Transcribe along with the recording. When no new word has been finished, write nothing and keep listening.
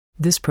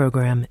This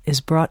program is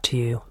brought to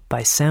you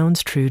by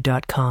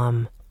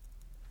SoundsTrue.com.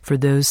 For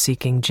those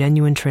seeking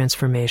genuine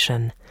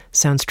transformation,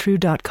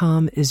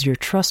 SoundsTrue.com is your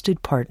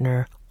trusted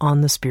partner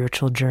on the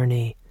spiritual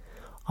journey,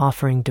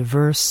 offering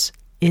diverse,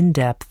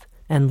 in-depth,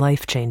 and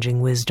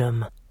life-changing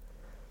wisdom.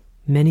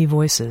 Many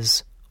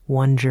voices,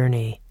 one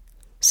journey.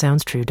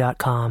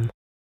 SoundsTrue.com.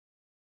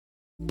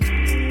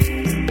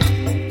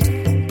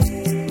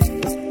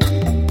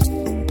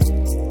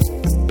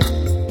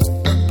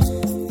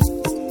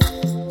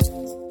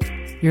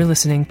 You're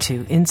listening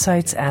to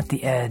Insights at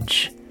the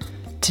Edge.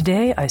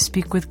 Today I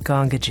speak with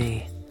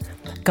Gangaji.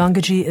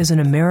 Gangaji is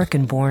an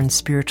American-born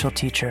spiritual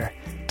teacher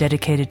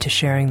dedicated to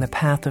sharing the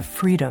path of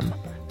freedom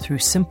through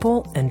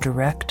simple and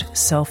direct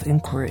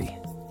self-inquiry.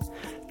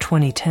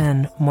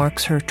 2010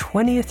 marks her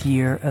 20th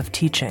year of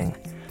teaching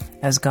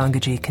as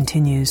Gangaji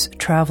continues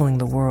traveling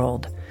the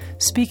world,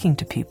 speaking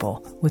to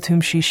people with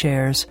whom she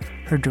shares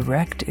her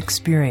direct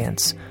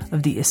experience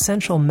of the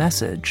essential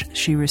message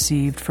she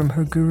received from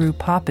her guru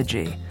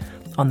Papaji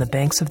on the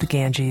banks of the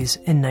Ganges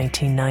in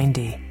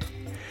 1990.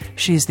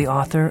 She is the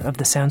author of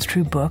the Sounds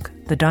True book,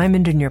 The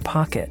Diamond in Your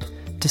Pocket,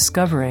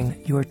 Discovering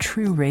Your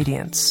True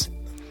Radiance.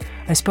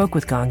 I spoke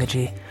with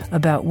Gangaji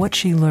about what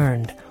she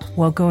learned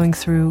while going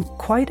through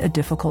quite a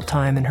difficult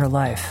time in her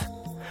life.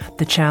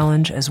 The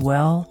challenge as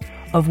well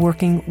of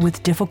working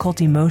with difficult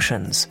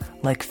emotions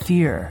like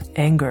fear,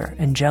 anger,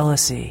 and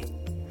jealousy.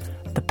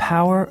 The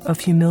power of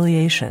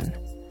humiliation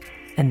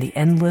and the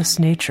endless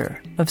nature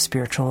of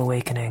spiritual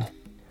awakening.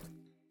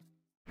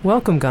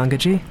 Welcome,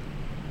 Gangaji.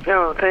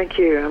 Oh, thank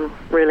you. I'm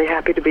really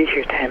happy to be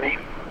here, Tami.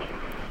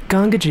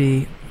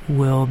 Gangaji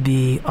will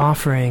be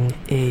offering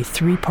a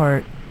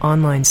 3-part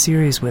online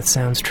series with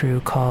Sounds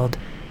True called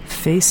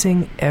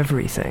Facing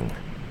Everything,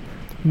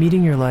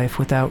 Meeting Your Life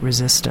Without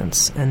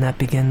Resistance, and that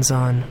begins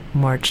on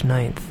March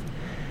 9th.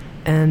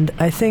 And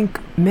I think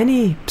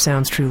many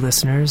Sounds True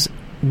listeners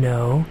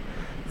know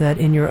that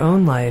in your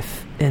own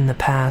life in the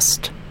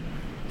past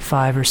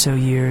 5 or so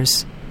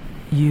years,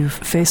 you've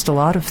faced a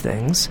lot of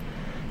things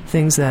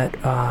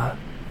that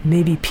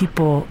maybe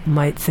people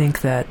might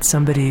think that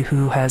somebody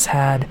who has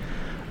had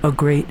a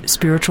great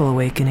spiritual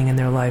awakening in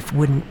their life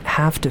wouldn't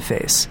have to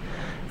face.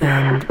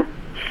 And,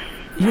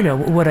 you know,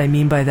 what I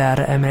mean by that,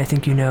 I mean, I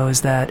think you know,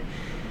 is that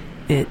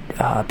it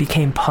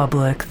became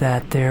public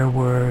that there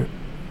were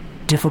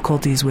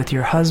difficulties with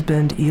your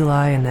husband,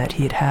 Eli, and that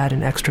he had had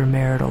an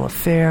extramarital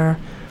affair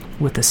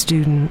with a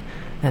student,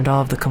 and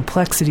all of the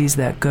complexities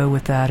that go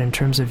with that in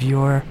terms of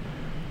your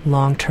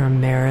long-term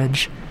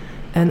marriage.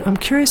 And I'm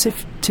curious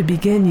if, to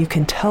begin, you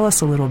can tell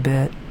us a little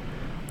bit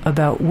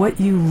about what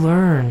you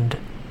learned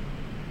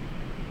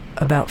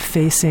about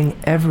facing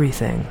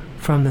everything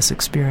from this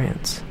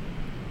experience.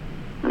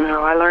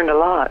 No, I learned a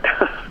lot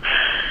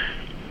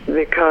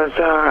because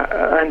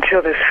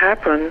until this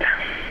happened,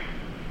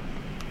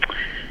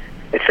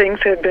 things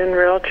had been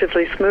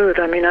relatively smooth.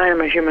 I mean, I am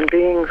a human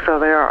being, so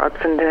there are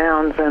ups and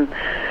downs, and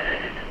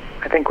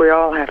I think we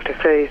all have to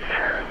face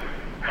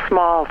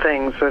small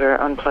things that are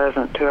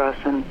unpleasant to us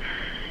and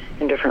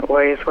in different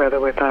ways, whether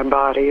with our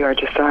body or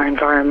just our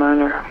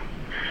environment or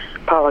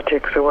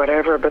politics or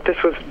whatever. But this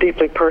was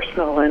deeply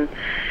personal, and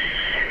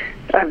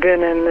I've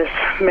been in this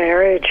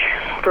marriage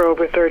for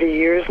over 30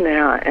 years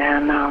now,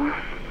 and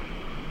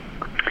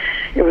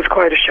it was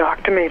quite a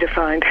shock to me to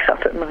find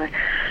out that my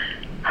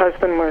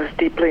husband was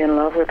deeply in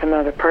love with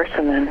another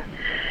person and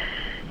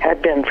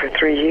had been for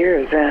 3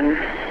 years, and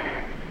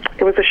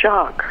it was a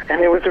shock, and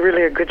it was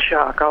really a good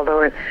shock,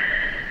 although it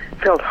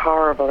felt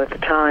horrible at the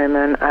time,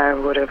 and I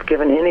would have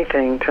given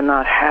anything to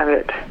not have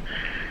it.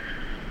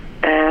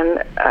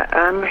 And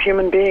I'm a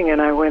human being,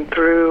 and I went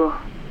through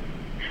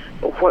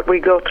what we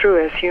go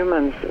through as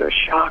humans.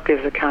 Shock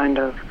is a kind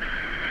of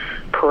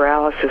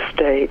paralysis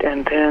state,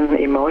 and then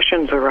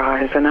emotions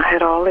arise, and I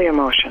had all the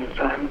emotions.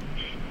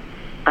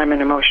 I'm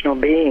an emotional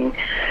being,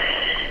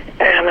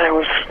 and I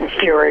was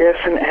furious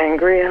and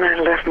angry, and I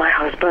left my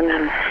husband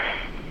and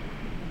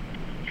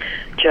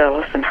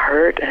jealous and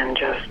hurt and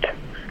just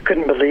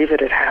couldn't believe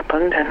it had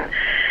happened,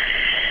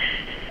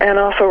 and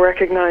also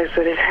recognized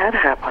that it had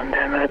happened,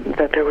 and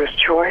that there was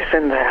choice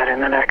in that,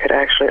 and that I could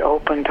actually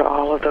open to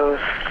all of those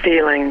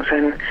feelings,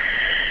 and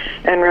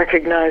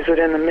recognize that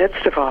in the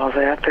midst of all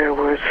that there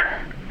was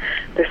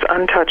this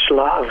untouched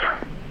love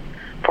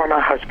for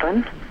my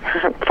husband,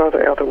 for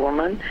the other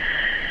woman,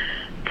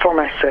 for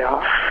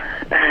myself,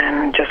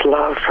 and just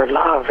love for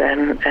love,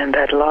 and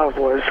that love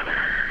was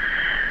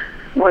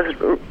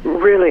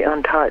really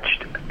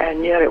untouched,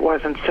 and yet it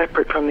wasn't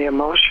separate from the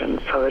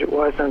emotions, so that it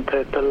wasn't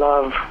that the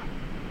love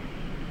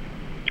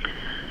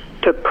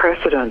took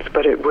precedence,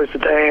 but it was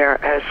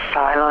there as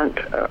silent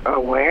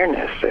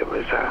awareness. It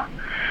was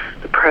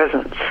the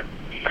presence.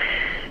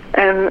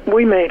 And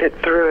we made it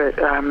through it.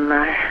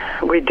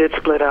 We did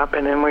split up,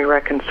 and then we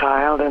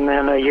reconciled, and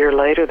then a year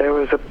later there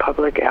was a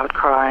public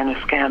outcry and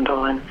a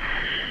scandal, and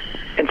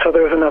so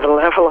there was another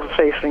level of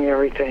facing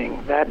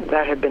everything. That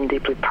had been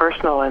deeply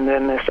personal, and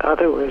then this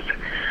other was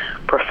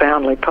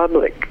profoundly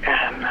public,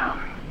 and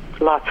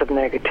lots of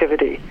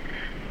negativity.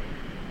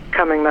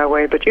 coming my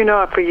way. But,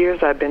 for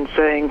years I've been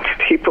saying to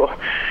people,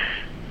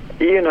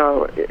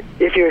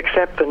 if you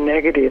accept the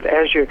negative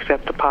as you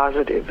accept the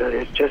positive, that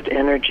it's just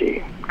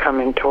energy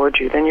coming towards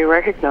you, then you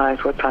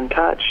recognize what's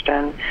untouched.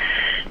 And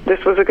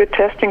this was a good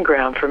testing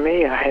ground for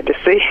me. I had to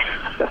see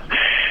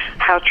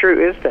how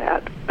true is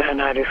that.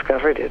 And I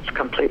discovered it's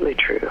completely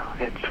true.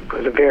 It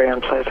was a very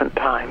unpleasant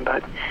time,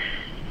 but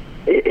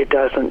it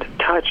doesn't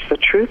touch the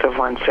truth of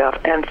oneself.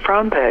 And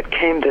from that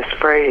came this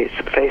phrase,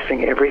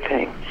 facing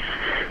everything.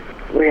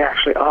 We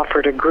actually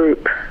offered a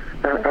group,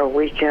 a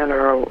weekend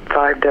or a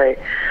 5-day,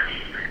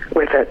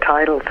 with that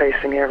title,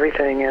 Facing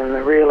Everything, and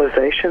the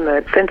realization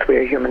that since we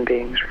are human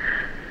beings,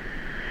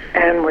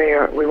 and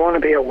we want to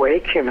be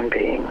awake human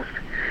beings,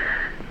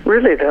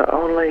 really the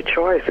only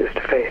choice is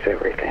to face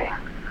everything.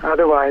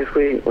 Otherwise,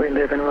 we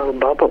live in little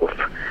bubbles,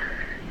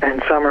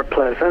 and some are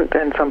pleasant,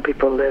 and some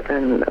people live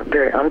in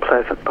very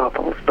unpleasant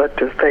bubbles. But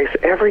to face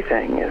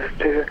everything is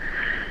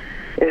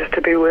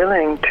to be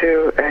willing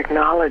to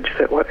acknowledge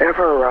that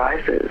whatever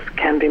arises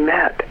can be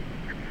met.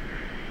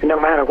 No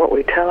matter what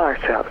we tell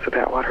ourselves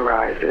about what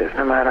arises,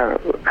 no matter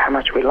how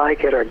much we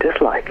like it or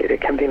dislike it,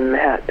 it can be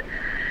met.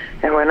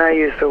 And when I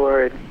use the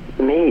word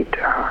meet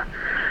or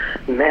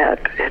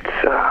met, it's,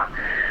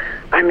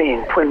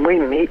 when we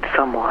meet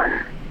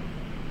someone,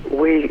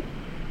 we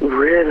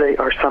really,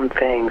 or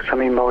something,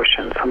 some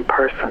emotion, some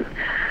person,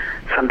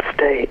 some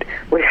state,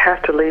 we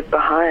have to leave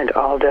behind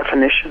all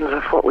definitions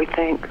of what we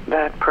think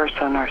that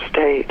person or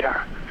state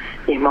or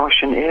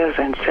emotion is,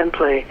 and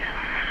simply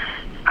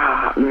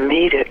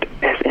meet it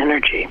as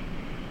energy.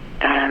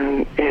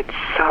 And it's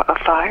a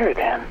fire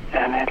then,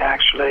 and it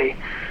actually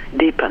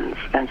deepens.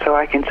 And so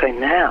I can say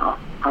now,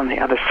 on the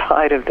other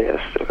side of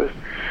this,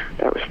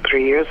 that was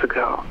 3 years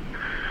ago,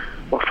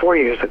 well, 4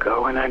 years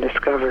ago, when I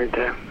discovered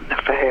the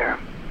affair.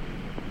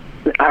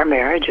 Our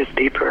marriage is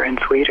deeper and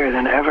sweeter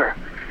than ever.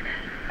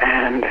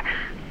 And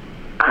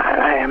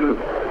I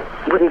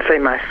wouldn't say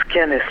my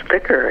skin is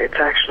thicker. It's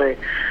actually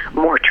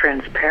more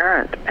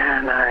transparent,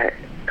 and I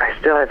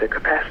still have the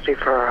capacity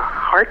for a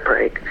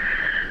heartbreak,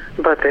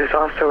 but there's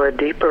also a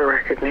deeper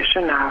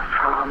recognition of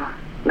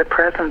the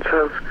presence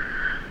of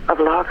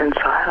love and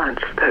silence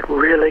that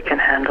really can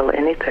handle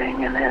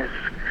anything, and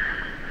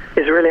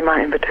is really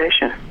my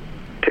invitation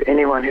to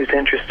anyone who's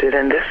interested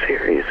in this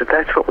series, that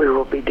that's what we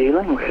will be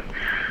dealing with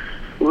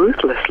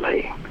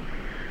ruthlessly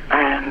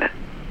and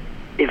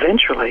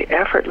eventually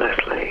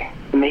effortlessly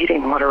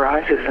meeting what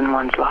arises in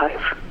one's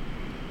life.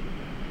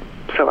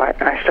 So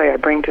I say I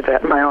bring to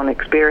that my own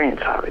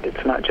experience of it.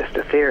 It's not just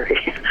a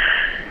theory.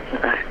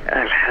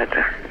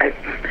 I've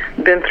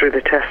been through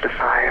the test of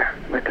fire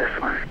with this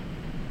one.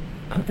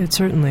 It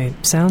certainly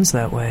sounds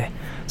that way.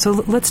 So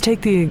let's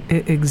take the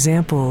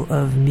example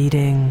of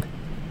meeting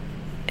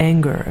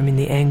anger. I mean,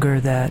 the anger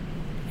that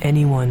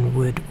anyone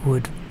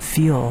would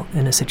feel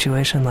in a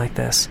situation like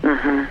this.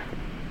 Mm-hmm.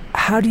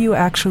 How do you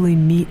actually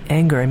meet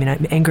anger? I mean,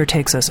 anger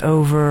takes us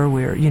over.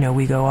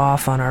 We go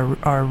off on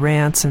our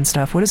rants and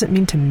stuff. What does it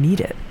mean to meet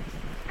it?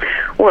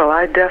 Well,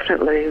 I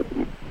definitely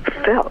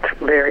felt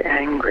very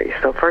angry.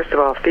 So first of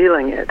all,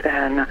 feeling it,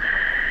 and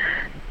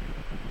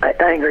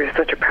anger is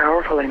such a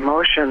powerful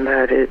emotion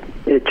that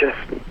it just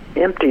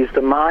empties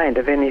the mind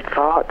of any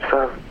thoughts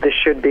of this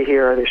should be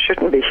here or this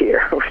shouldn't be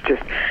here. It was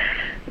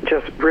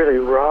just really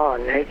raw,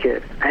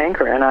 naked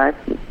anger. And I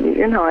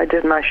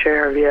did my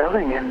share of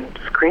yelling and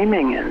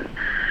screaming and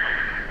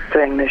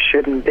saying this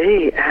shouldn't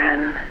be.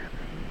 And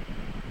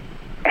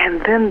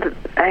then the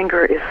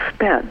anger is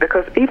spent,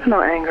 because even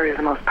though anger is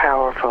the most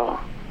powerful,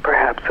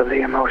 perhaps, of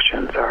the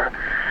emotions, or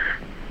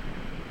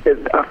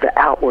of the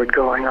outward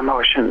going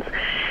emotions,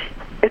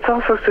 it's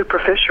also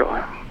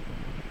superficial,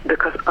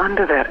 because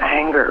under that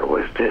anger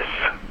was this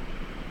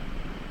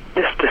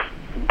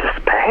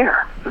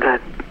despair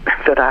that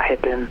I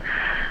had been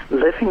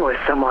living with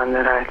someone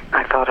that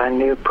I thought I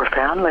knew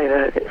profoundly,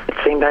 that it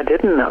seemed I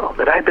didn't know,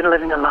 that I'd been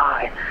living a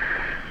lie.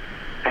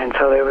 And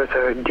so there was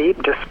a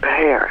deep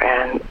despair,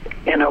 and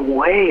in a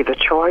way the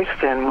choice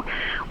then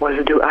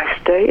was, do I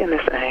stay in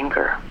this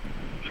anger,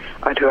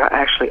 or do I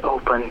actually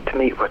open to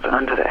meet what's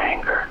under the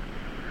anger?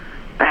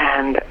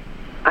 And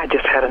I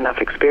just had enough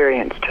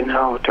experience to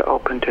know to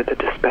open to the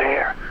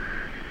despair.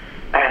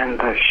 And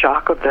the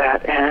shock of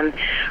that, and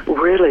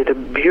really the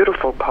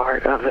beautiful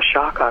part of the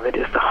shock of it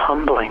is the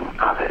humbling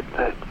of it,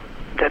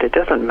 that it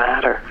doesn't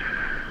matter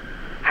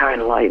how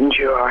enlightened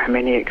you are, how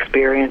many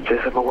experiences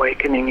of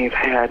awakening you've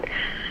had.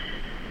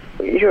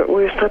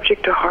 We're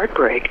subject to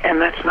heartbreak,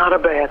 and that's not a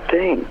bad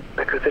thing,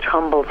 because it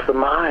humbles the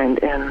mind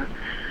in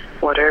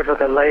whatever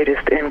the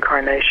latest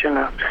incarnation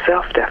of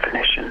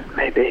self-definition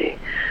may be.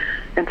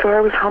 And so I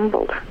was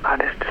humbled by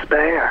this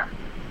despair.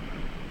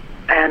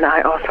 And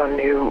I also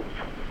knew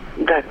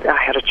that I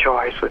had a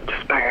choice with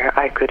despair.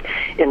 I could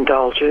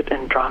indulge it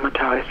and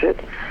dramatize it,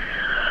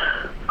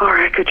 or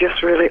I could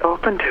just really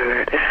open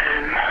to it.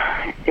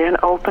 And in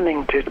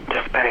opening to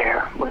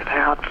despair,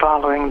 without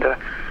following the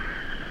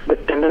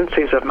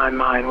tendencies of my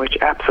mind, which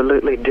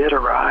absolutely did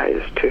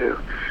arise to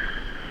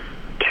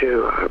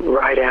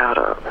write out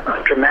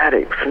a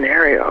dramatic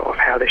scenario of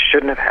how this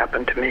shouldn't have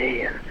happened to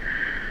me, and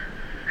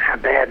how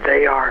bad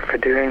they are for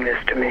doing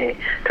this to me,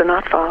 to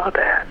not follow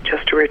that,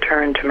 just to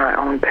return to my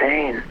own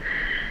pain,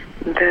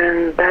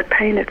 then that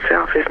pain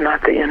itself is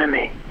not the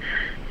enemy.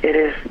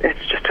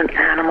 It's just an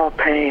animal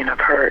pain of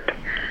hurt.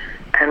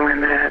 And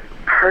when that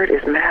hurt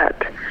is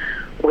met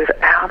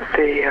without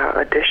the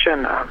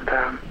addition of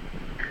the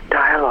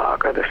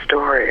dialogue or the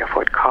story of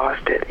what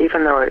caused it,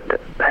 even though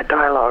that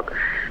dialogue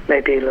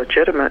may be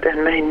legitimate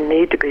and may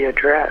need to be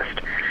addressed,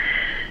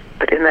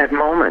 but in that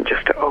moment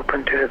just to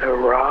open to the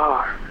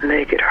raw,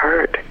 naked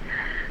hurt,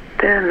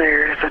 then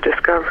there is a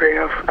discovery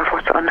of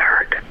what's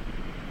unhurt,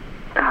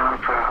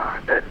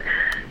 of that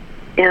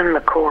in the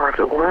core of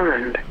the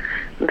wound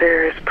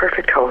there is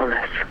perfect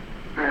wholeness.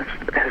 As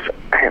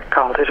I have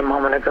called it a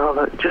moment ago,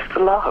 that just the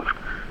love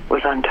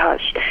was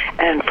untouched.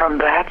 And from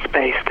that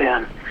space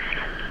then,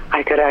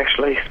 I could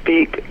actually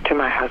speak to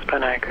my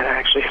husband, I could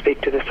actually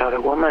speak to this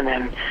other woman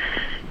and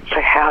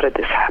say, how did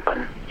this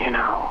happen?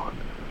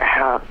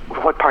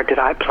 What part did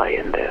I play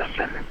in this?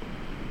 And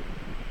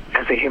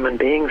as a human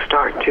being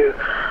start to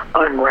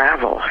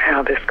unravel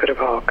how this could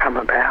have all come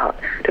about,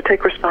 to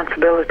take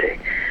responsibility.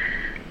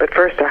 But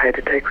first I had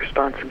to take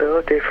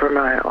responsibility for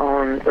my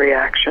own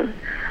reaction,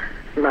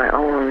 my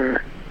own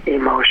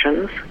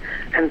emotions,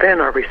 and then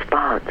a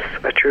response,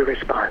 a true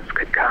response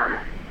could come.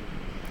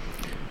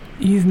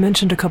 You've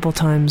mentioned a couple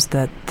times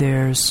that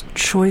there's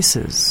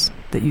choices,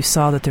 that you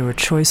saw that there were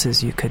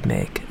choices you could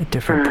make at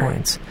different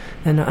points.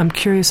 And I'm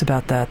curious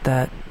about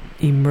that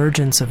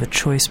emergence of a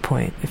choice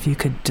point, if you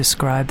could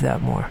describe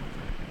that more.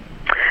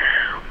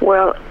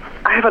 Well,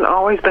 I haven't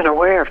always been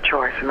aware of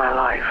choice in my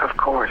life, of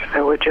course.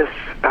 There were just,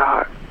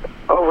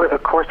 over the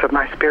course of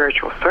my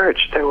spiritual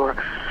search, there were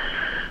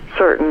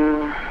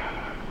certain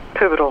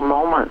pivotal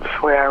moments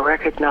where I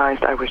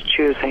recognized I was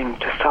choosing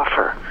to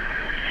suffer.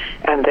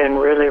 And then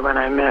really when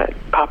I met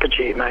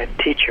Papaji, my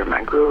teacher,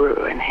 my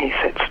guru, and he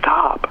said,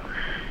 stop.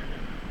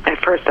 At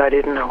first I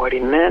didn't know what he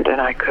meant, and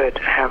I could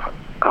have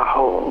a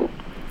whole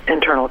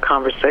internal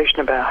conversation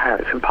about how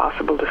it's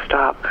impossible to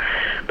stop.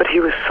 But he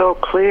was so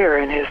clear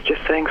in his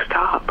just saying,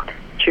 stop,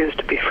 choose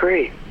to be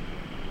free,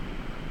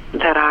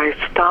 that I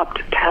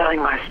stopped telling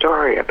my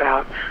story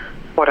about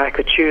what I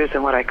could choose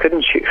and what I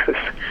couldn't choose.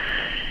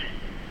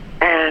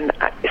 And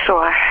so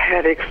I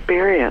had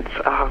experience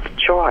of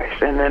choice.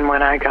 And then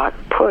when I got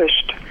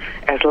pushed,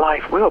 as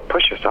life will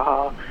push us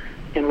all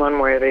in one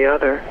way or the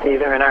other,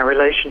 either in our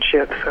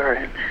relationships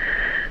or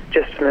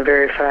just in the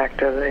very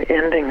fact of the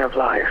ending of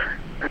life,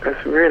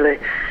 because really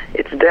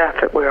it's death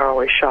that we're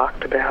always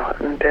shocked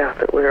about, and death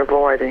that we're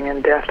avoiding,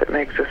 and death that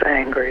makes us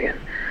angry, and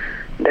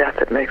death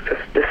that makes us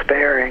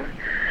despairing.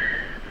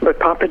 But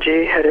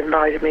Papaji had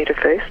invited me to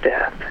face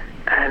death,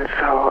 and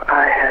so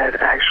I had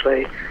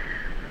actually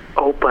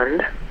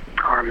opened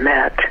or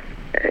met,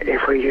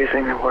 if we're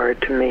using the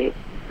word to meet,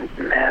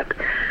 met,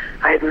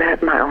 I had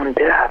met my own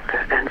death,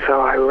 and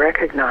so I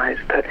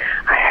recognized that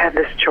I had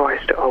this choice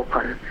to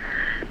open.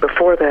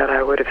 Before that,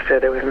 I would have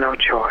said there was no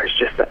choice,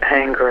 just the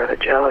anger or the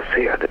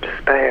jealousy or the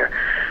despair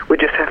would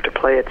just have to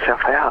play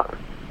itself out.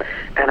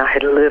 And I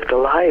had lived a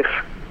life,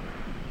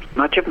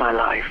 much of my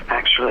life,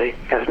 actually,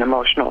 as an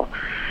emotional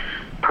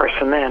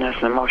person then, as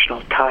an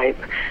emotional type,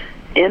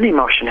 in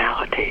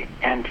emotionality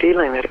and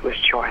feeling that it was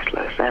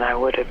choiceless, and I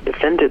would have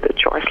defended the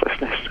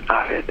choicelessness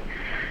of it.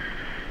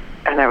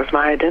 And that was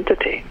my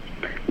identity.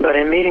 But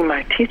in meeting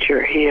my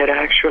teacher, he had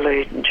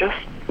actually just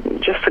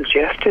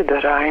suggested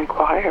that I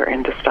inquire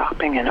into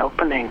stopping and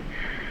opening.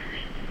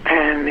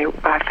 And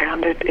I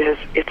found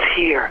it's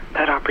here.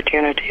 That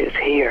opportunity is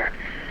here.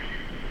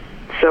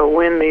 So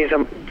when these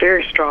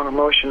very strong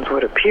emotions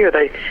would appear,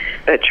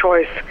 that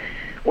choice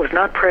was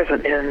not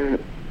present in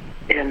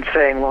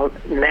saying, well,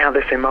 now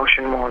this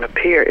emotion won't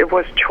appear. It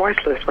was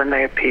choiceless when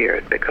they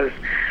appeared, because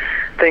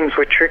things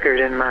were triggered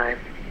in my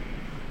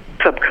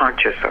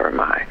subconscious or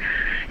my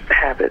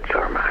habits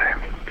or my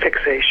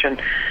fixation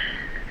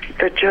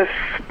that just,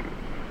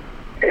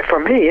 for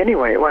me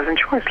anyway, it wasn't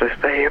choiceless.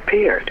 They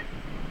appeared.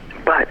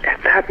 But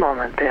at that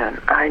moment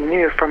then, I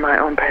knew from my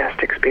own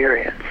past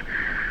experience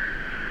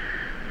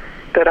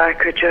that I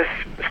could just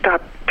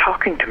stop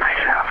talking to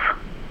myself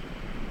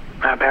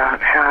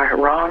about how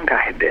wronged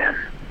I had been.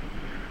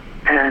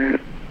 And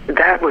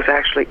that was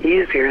actually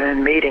easier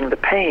than meeting the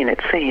pain, it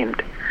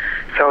seemed.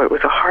 So it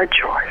was a hard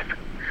choice,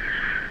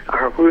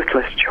 or a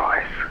ruthless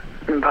choice.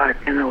 But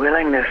in the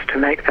willingness to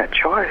make that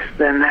choice,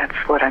 then that's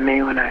what I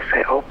mean when I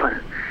say open.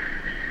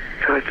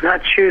 So it's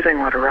not choosing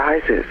what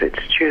arises, it's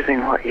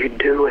choosing what you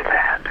do with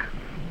that.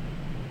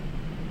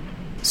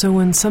 So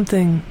when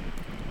something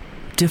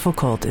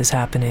difficult is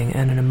happening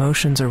and an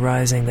emotion's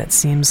arising that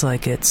seems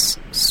like it's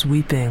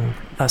sweeping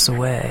us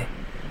away,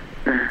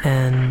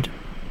 and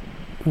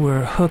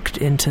we're hooked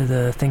into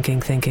the thinking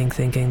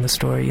the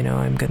story,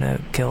 I'm going to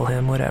kill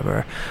him,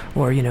 whatever,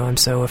 or, I'm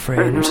so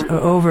afraid,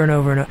 over and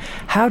over and over.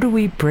 How do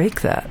we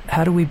break that?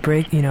 How do we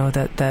break,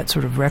 that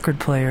sort of record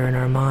player in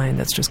our mind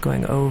that's just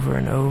going over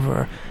and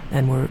over,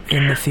 and we're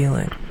in the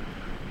feeling?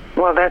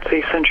 Well, that's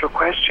the essential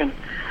question.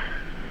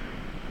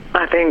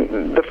 I think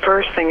the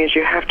first thing is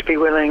you have to be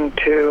willing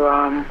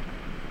to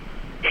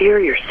hear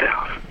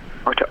yourself.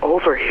 or to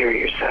overhear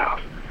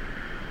yourself.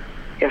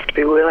 You have to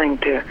be willing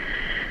to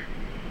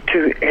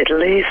at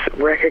least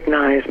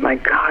recognize, my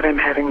God, I'm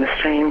having the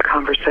same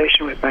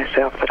conversation with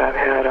myself that I've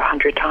had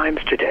 100 times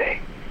today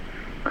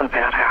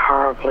about how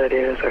horrible it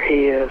is, or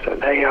he is, or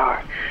they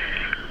are.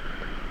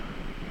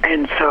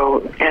 And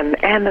so, and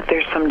that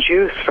there's some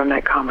juice from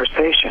that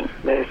conversation.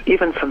 There's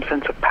even some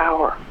sense of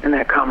power in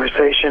that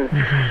conversation,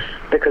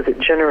 because it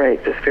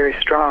generates this very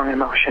strong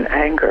emotion,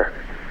 anger.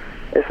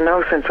 There's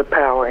no sense of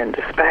power in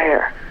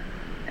despair.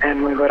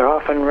 And we would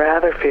often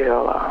rather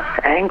feel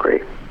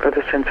angry for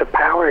the sense of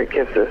power it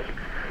gives us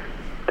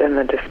than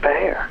the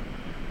despair.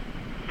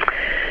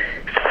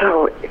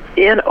 So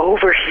in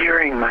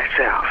overhearing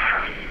myself,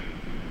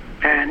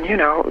 and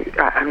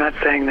I'm not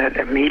saying that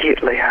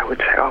immediately I would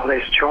say, oh,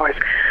 there's choice.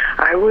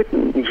 I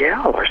wouldn't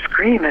yell or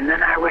scream, and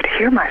then I would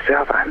hear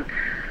myself,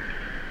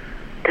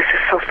 this is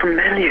so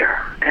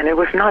familiar. And it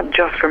was not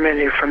just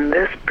familiar from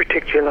this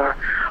particular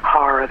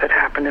horror that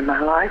happened in my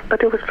life,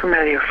 but it was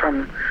familiar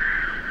from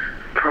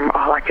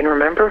all I can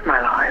remember of my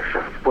life,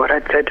 of what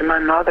I'd said to my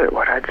mother,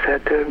 what I'd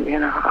said to,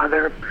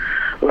 other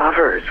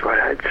lovers, what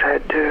I'd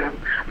said to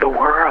the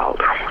world,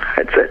 what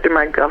I'd said to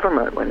my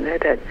government when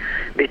it had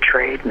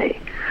betrayed me.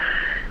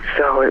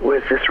 So it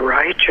was this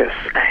righteous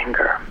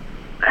anger.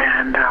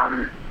 And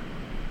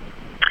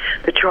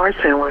the choice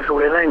then was the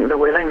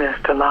willingness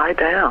to lie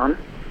down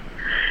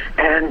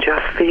and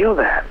just feel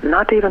that,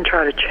 not to even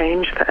try to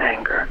change the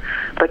anger,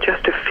 but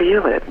just to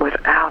feel it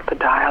without the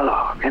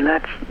dialogue. And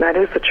that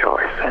is the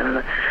choice.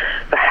 And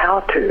the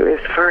how-to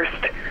is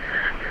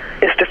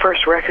to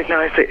first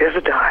recognize there is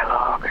a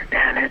dialogue,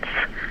 and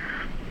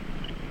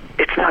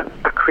it's not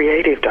a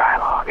creative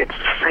dialogue. It's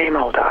the same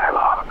old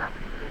dialogue.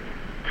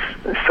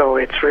 So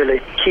it's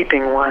really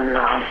keeping one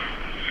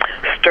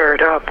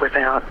stirred up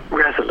without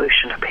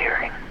resolution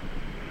appearing.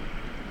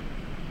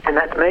 And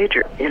that's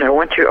major.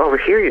 Once you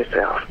overhear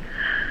yourself,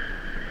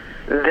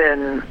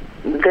 then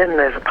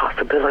there's a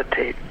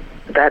possibility.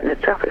 That in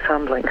itself is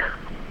humbling.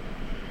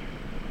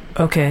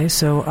 Okay,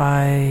 so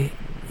I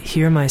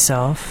hear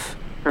myself.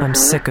 I'm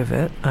sick of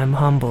it. I'm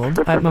humbled.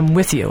 I'm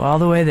with you all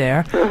the way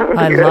there.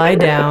 I lie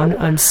down.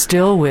 I'm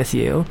still with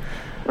you.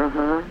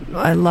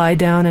 I lie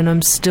down and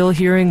I'm still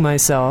hearing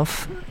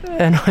myself,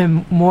 and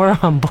I'm more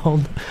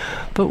humbled.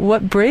 But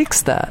what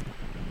breaks that?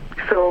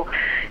 So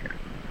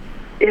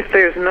if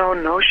there's no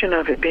notion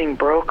of it being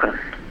broken,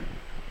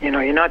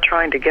 you're not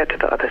trying to get to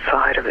the other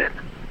side of it.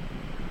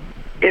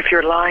 If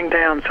you're lying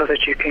down so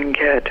that you can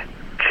get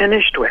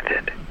finished with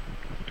it,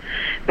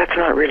 that's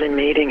not really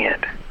meeting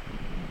it.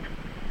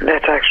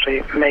 That's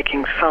actually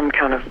making some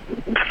kind of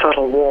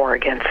subtle war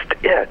against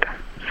it.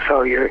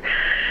 So you're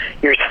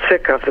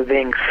sick of the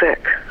being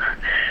sick.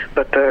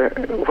 But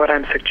what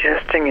I'm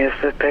suggesting is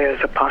that there's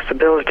a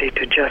possibility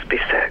to just be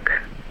sick,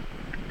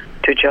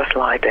 to just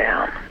lie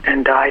down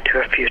and die to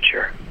a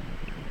future,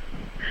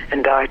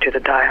 and die to the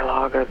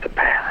dialogue of the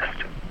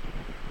past.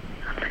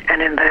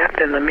 And in that,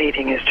 then the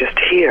meeting is just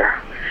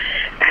here.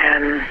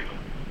 And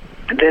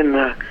then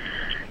the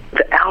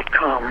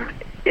outcome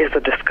is a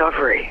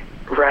discovery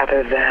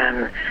rather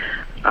than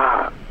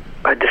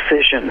a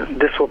decision.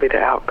 This will be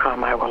the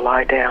outcome. I will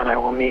lie down, I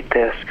will meet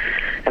this,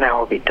 and I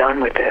will be done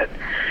with it.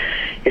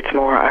 It's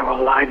more, I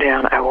will lie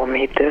down, I will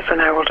meet this,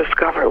 and I will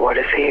discover what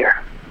is here.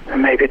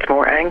 And maybe it's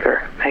more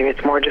anger, maybe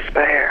it's more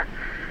despair,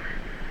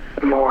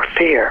 more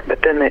fear.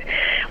 But then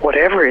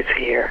whatever is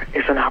here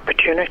is an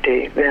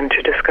opportunity then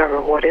to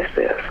discover, what is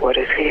this, what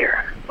is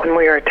here. When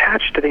we are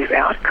attached to these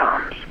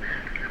outcomes,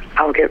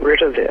 I'll get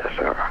rid of this,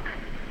 or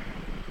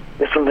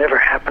this will never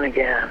happen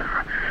again,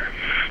 or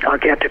I'll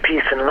get to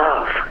peace and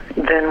love,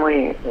 then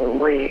we're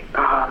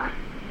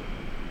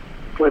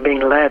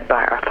being led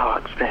by our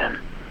thoughts then,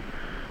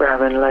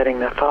 rather than letting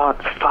the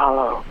thoughts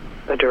follow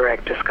the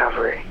direct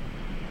discovery.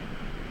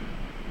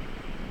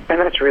 And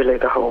that's really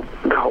the whole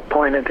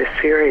point of this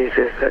series,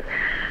 is that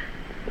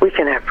we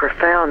can have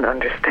profound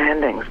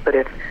understandings, but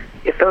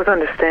if those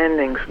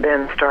understandings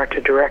then start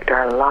to direct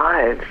our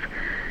lives,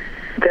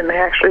 then they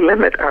actually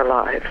limit our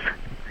lives.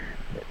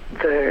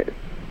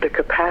 The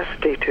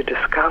capacity to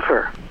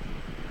discover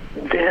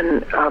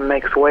then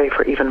makes way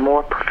for even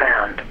more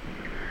profound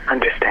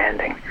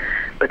understanding.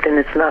 But then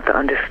it's not the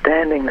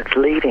understanding that's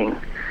leading,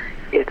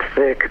 it's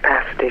the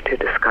capacity to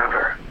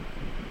discover.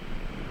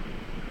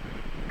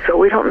 So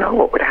we don't know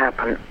what would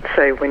happen.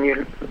 Say when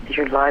you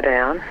lie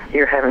down,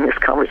 you're having this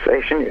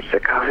conversation, you're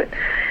sick of it.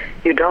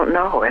 You don't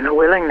know, and the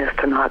willingness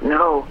to not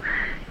know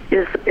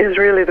is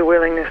really the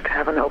willingness to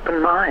have an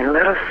open mind.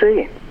 Let us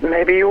see.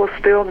 Maybe you will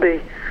still be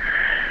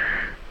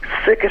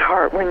sick at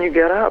heart when you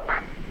get up,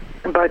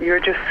 but you're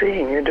just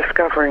seeing, you're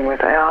discovering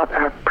without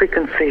a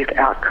preconceived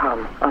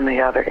outcome on the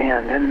other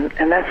end.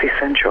 And that's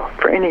essential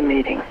for any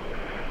meeting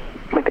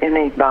with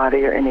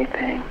anybody or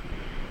anything.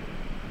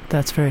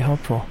 That's very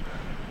helpful.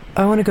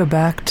 I want to go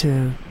back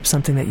to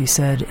something that you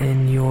said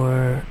in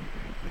your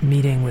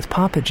meeting with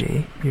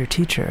Papaji, your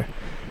teacher,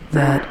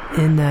 that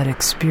in that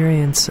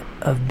experience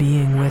of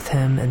being with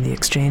him and the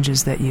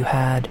exchanges that you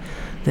had,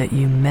 that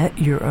you met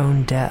your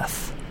own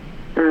death.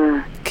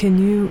 Can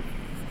you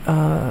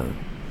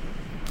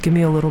give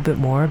me a little bit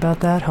more about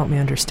that? Help me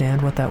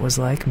understand what that was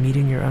like,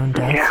 meeting your own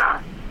death?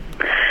 Yeah.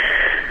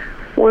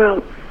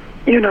 Well,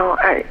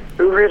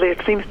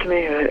 it seems to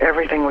me that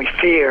everything we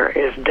fear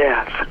is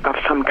death of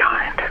some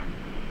kind.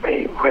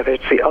 Whether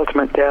it's the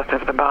ultimate death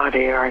of the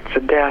body, or it's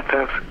the death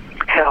of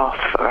health,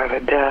 or the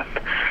death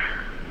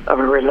of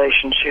a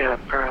relationship,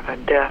 or the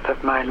death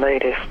of my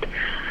latest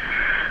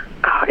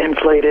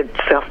inflated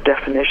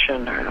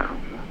self-definition, or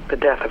the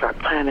death of our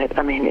planet.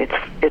 I mean,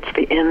 it's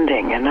the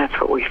ending, and that's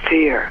what we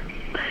fear.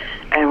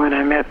 And when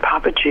I met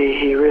Papaji,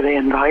 he really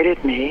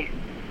invited me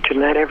to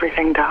let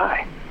everything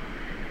die,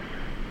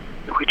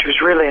 which was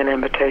really an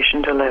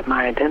invitation to let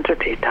my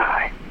identity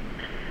die.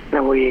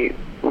 Now, we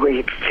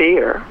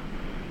fear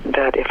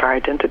that if our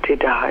identity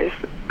dies,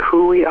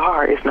 who we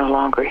are is no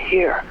longer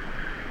here.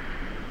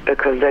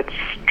 Because that's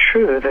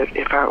true, that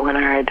when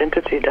our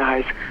identity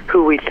dies,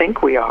 who we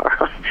think we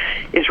are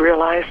is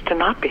realized to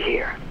not be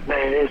here. That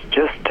it is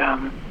just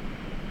an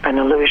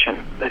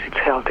illusion, that it's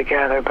held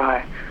together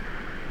by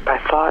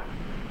thought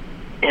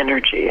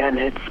energy, and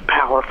it's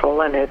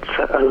powerful, and it's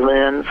a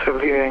lens for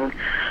viewing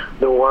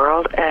the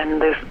world,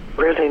 and there's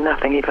really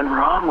nothing even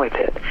wrong with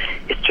it.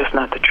 It's just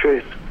not the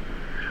truth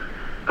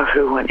of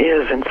who one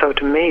is. And so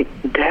to me,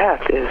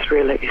 death is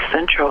really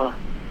essential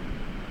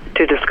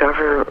to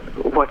discover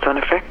what's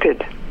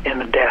unaffected in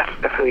the death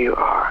of who you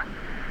are.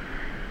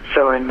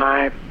 So in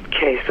my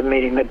case of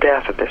meeting the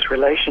death of this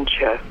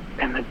relationship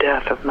and the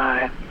death of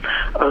my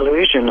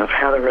illusion of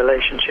how the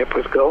relationship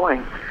was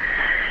going,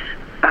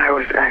 I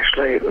was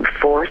actually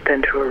forced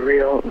into a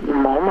real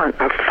moment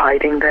of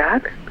fighting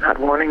that, not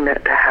wanting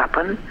that to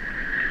happen,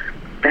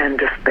 and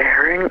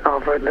despairing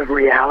over the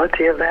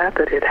reality of that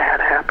it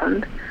had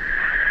happened,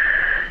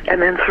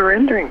 and then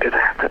surrendering to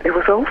that it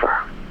was over.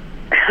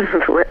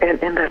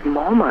 And in that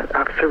moment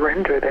of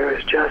surrender, there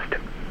was just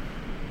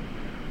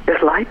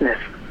this lightness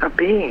of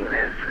being,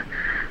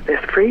 this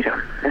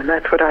freedom. And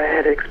that's what I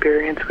had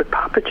experienced with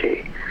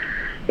Papaji.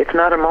 It's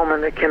not a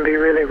moment that can be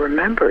really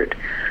remembered,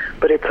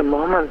 but it's a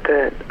moment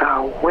that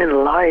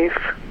when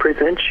life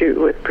presents you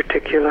with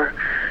particular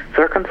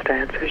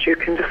circumstances, you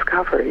can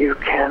discover. You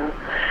can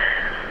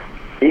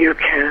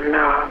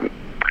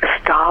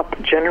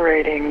stop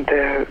generating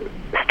the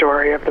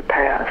story of the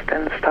past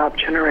and stop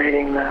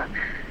generating the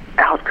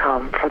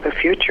outcome for the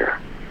future.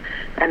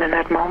 And in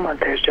that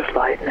moment, there's just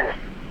lightness,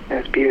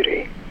 there's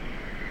beauty,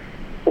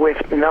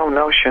 with no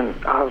notion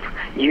of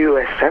you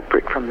as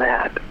separate from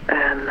that,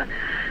 and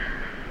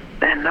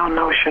no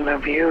notion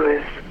of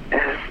you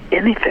as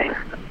anything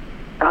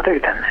other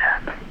than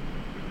that.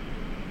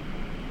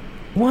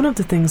 One of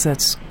the things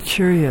that's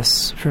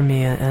curious for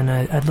me, and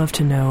I'd love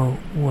to know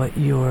what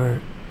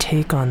your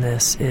take on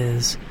this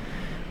is,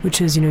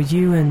 which is,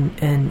 you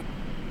and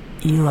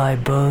Eli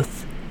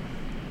both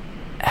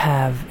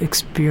have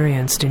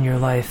experienced in your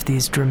life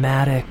these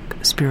dramatic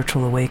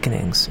spiritual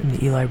awakenings.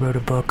 And Eli wrote a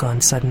book on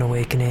sudden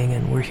awakening,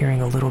 and we're hearing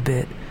a little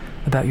bit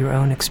about your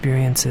own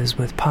experiences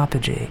with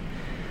Papaji.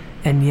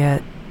 And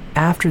yet,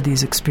 after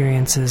these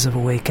experiences of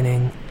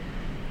awakening,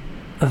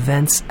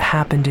 events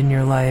happened in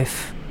your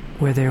life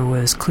where there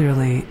was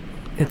clearly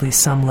at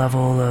least some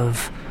level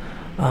of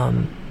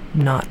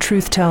not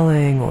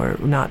truth-telling or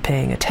not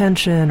paying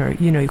attention, or,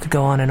 you could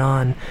go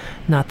on.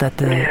 Not that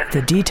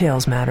the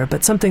details matter,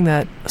 but something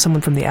that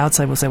someone from the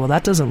outside will say, well,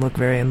 that doesn't look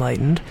very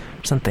enlightened,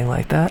 or something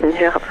like that.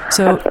 Yeah.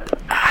 So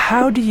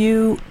how do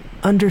you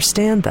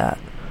understand that?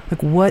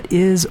 Like, what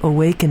is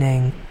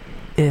awakening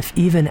if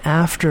even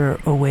after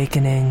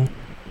awakening,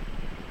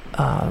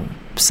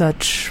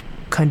 such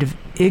kind of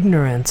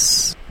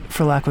ignorance,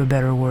 for lack of a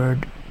better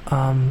word,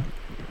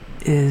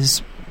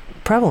 is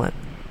prevalent,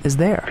 is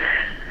there?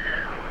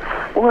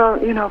 Well,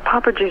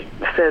 Papaji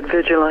said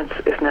vigilance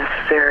is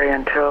necessary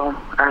until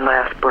our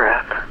last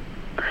breath.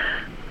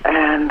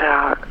 And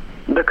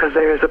because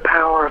there is a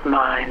power of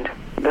mind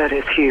that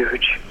is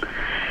huge.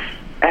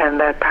 And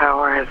that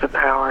power has the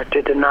power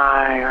to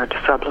deny or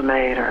to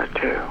sublimate or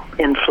to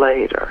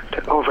inflate or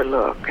to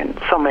overlook, and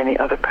so many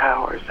other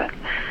powers.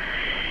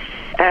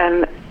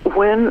 And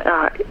when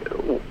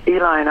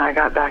Eli and I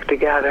got back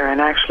together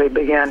and actually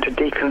began to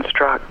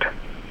deconstruct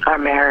our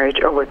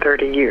marriage over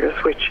 30 years,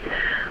 which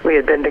we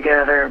had been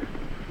together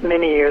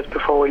many years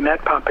before we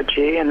met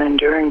Papaji, and then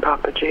during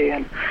Papaji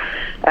and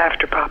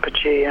after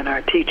Papaji, and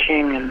our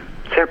teaching and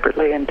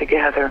separately and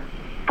together,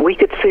 we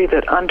could see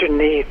that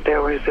underneath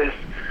there was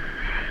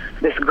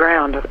this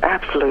ground of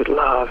absolute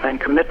love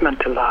and commitment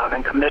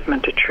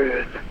to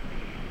truth.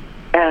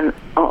 And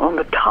on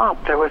the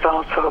top there was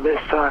also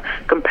this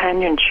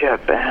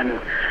companionship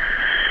and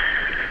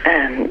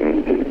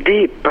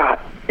deep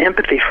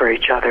empathy for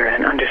each other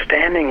and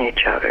understanding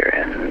each other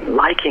and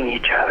liking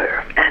each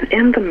other. And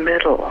in the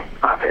middle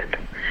of it,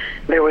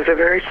 there was a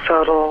very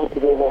subtle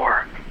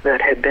war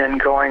that had been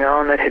going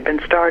on, that had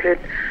been started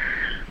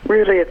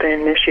really at the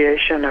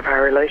initiation of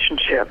our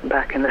relationship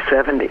back in the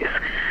 70s.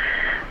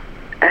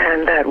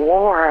 And that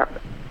war,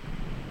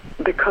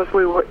 because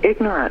we were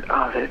ignorant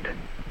of it,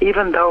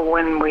 even though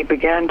when we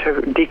began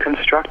to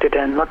deconstruct it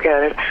and look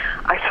at it,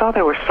 I saw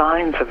there were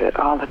signs of it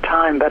all the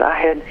time, but I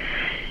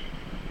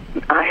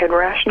had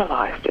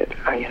rationalized it.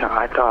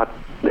 I thought,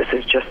 this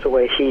is just the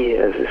way he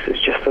is, this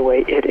is just the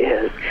way it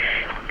is.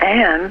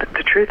 And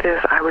the truth is,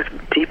 I was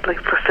deeply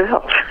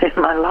fulfilled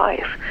in my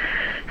life.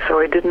 So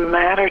it didn't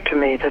matter to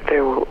me that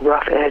there were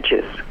rough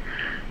edges,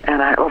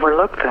 and I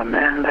overlooked them,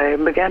 and they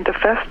began to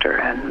fester.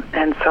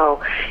 And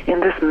so in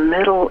this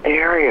middle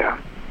area,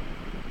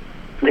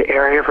 the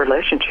area of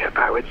relationship,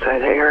 I would say,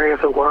 the area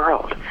of the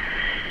world,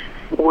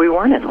 we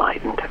weren't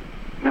enlightened.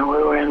 We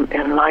were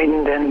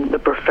enlightened in the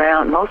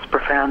most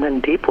profound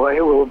and deep way.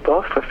 We were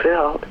both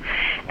fulfilled,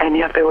 and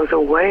yet there was a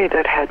way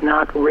that had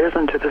not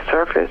risen to the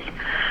surface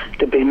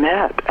to be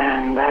met,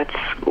 and that's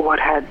what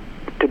had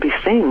to be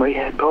seen. We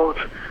had both,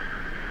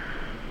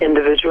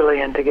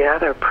 individually and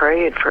together,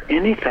 prayed for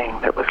anything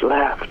that was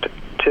left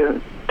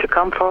to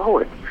come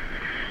forward,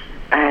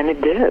 and it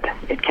did.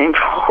 It came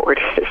forward.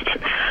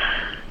 It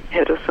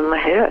hit us in the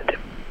head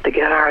to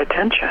get our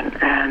attention,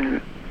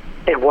 and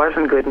it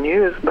wasn't good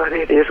news, but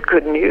it is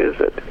good news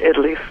that at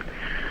least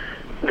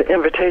the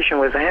invitation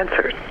was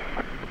answered.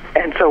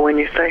 And so when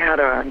you say, how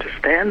do I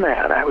understand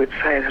that? I would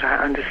say that I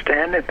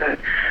understand it, that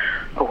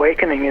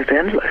awakening is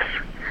endless.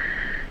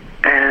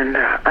 And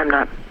I'm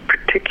not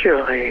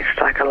particularly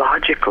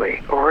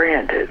psychologically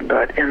oriented,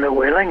 but in the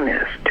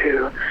willingness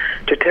to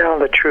tell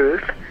the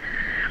truth,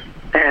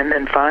 and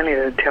then finally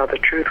to tell the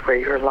truth where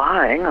you're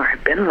lying or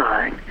have been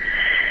lying,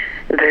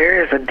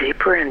 there is a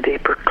deeper and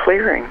deeper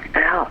clearing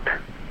out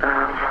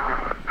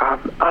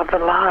of the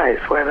lies,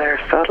 whether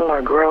they're subtle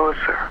or gross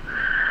or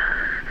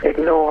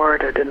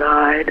ignored or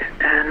denied.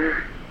 And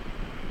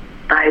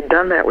I had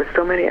done that with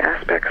so many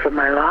aspects of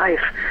my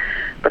life,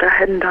 but I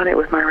hadn't done it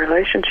with my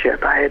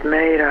relationship. I had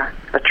made a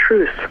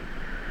truce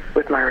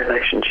with my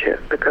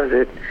relationship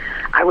because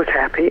I was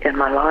happy in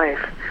my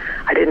life.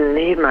 I didn't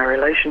need my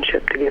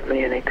relationship to give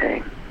me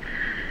anything.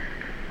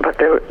 But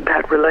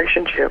that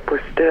relationship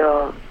was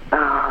still,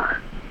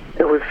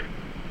 it was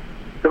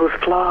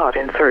flawed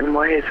in certain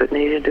ways that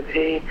needed to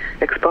be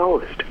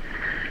exposed.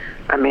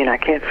 I mean, I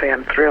can't say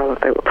I'm thrilled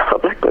that they were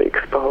publicly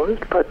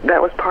exposed, but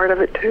that was part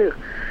of it too,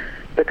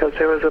 because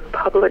there was a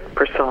public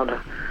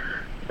persona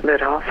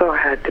that also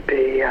had to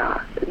be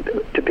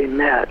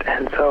met,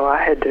 and so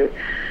I had to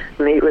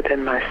meet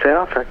within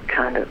myself a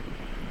kind of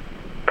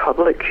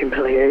public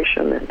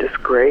humiliation and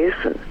disgrace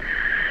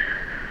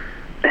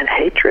and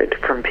hatred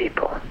from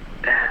people,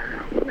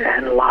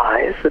 and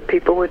lies that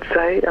people would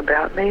say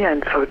about me.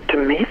 And so to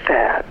meet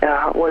that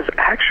was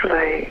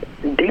actually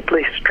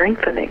deeply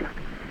strengthening.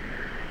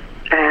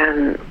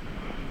 And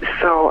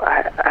so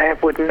I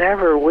would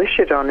never wish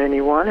it on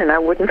anyone, and I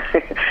wouldn't.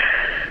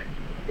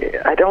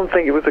 I don't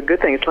think it was a good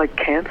thing. It's like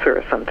cancer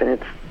or something.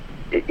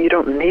 You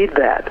don't need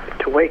that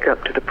to wake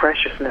up to the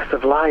preciousness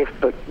of life,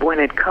 but when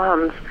it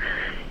comes,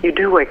 you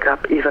do wake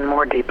up even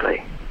more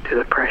deeply to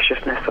the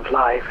preciousness of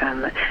life,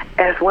 and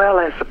as well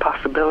as the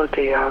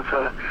possibility of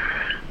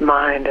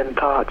mind and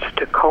thoughts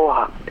to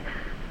co-opt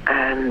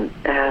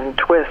and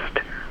twist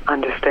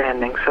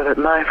understanding, so that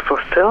my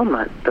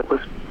fulfillment that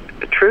was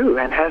true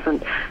and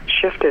hasn't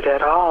shifted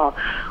at all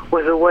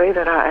was a way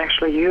that I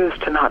actually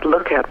used to not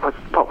look at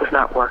what was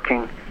not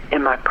working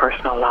in my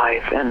personal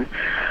life. And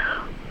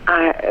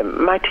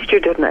my teacher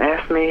didn't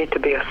ask me to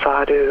be a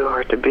sadhu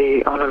or to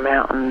be on a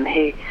mountain.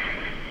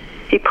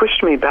 He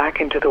pushed me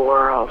back into the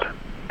world,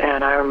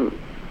 and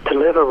to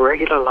live a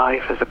regular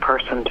life as a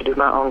person, to do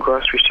my own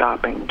grocery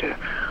shopping, to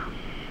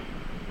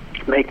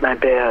make my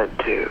bed,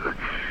 to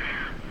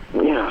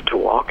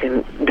walk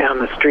down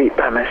the street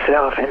by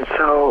myself. And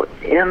so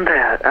in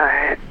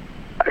that,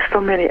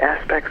 so many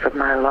aspects of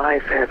my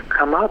life have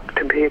come up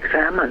to be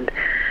examined.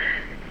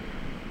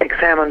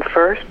 Examined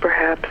first,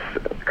 perhaps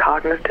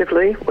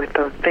cognitively with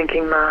the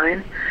thinking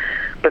mind,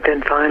 but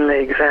then finally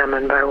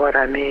examined by what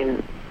I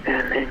mean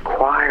an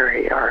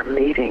inquiry or a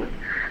meeting,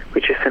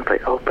 which is simply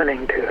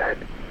opening to it.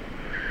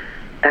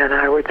 And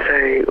I would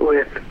say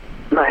with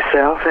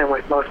myself and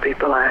with most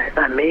people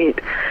I meet,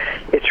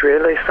 it's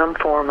really some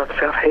form of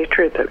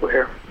self-hatred that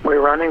we're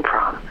running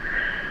from,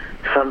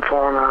 some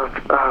form of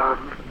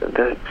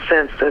the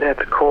sense that at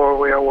the core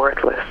we are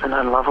worthless and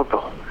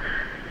unlovable.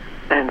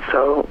 And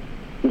so,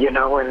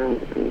 when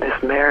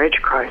this marriage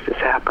crisis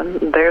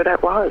happened, there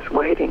that was,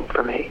 waiting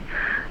for me.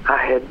 I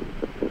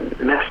had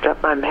messed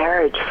up my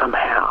marriage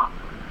somehow,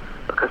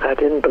 because I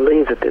didn't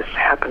believe that this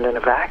happened in a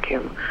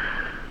vacuum.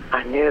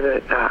 I knew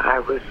that I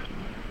was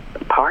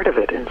part of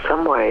it in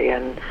some way,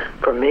 and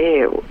for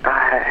me,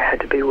 I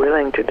had to be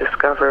willing to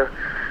discover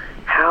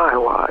how I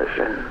was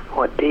and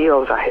what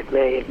deals I had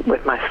made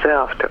with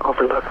myself to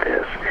overlook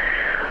this.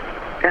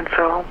 And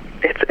so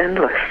it's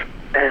endless,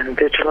 and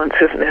vigilance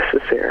is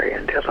necessary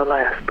until the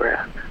last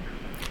breath.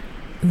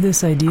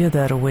 This idea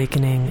that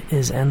awakening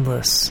is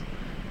endless,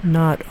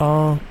 not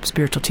all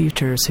spiritual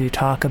teachers who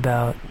talk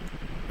about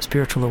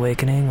spiritual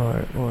awakening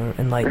or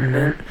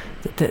enlightenment,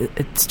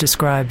 it's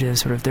described as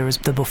sort of there was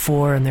the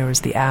before and there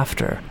was the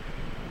after.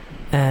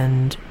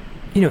 And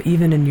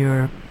even in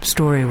your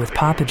story with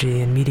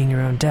Papaji and meeting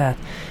your own death,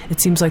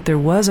 it seems like there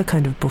was a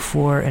kind of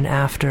before and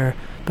after,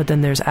 but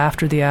then there's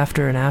after the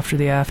after and after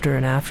the after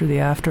and after the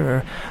after.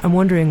 Or I'm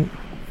wondering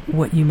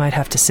what you might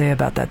have to say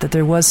about that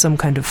there was some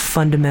kind of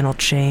fundamental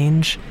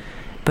change,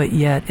 but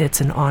yet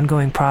it's an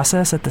ongoing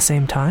process at the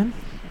same time?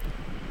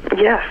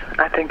 Yes,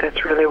 I think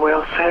that's really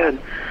well said.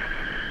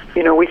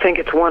 We think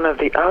it's one or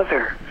the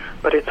other,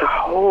 but it's a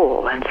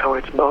whole, and so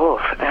it's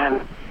both.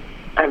 And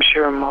I'm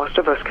sure most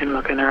of us can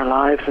look in our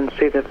lives and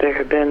see that there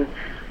have been,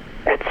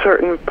 at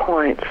certain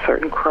points,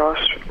 certain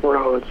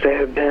crossroads, there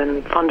have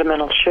been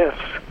fundamental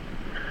shifts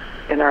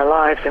in our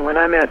lives. And when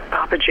I met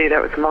Papaji,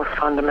 that was the most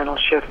fundamental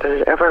shift that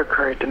had ever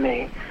occurred to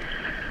me.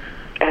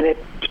 And it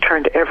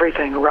turned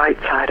everything right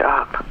side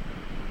up.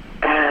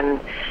 And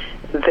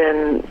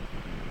then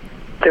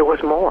there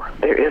was more.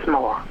 There is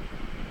more.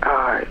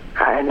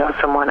 I know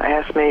someone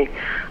asked me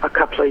a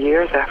couple of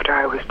years after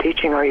I was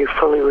teaching, are you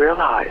fully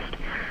realized?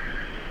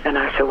 And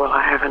I said, well,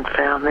 I haven't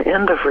found the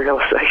end of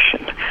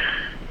realization.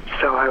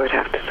 So I would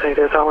have to say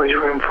there's always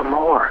room for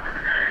more.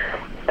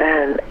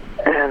 And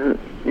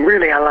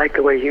really, I like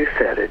the way you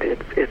said it.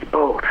 It's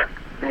both.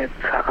 It's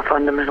a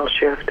fundamental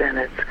shift, and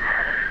it's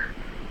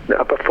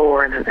a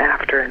before and an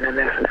after, and then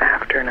there's an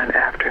after and an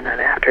after and an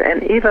after.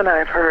 And even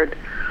I've heard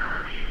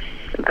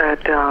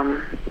that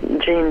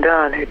Jean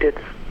Dunn,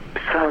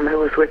 who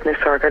was with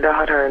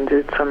Nisargadatta and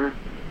did some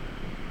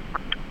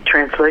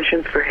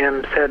translations for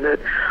him, said that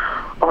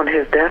on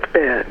his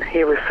deathbed,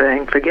 he was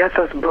saying, forget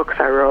those books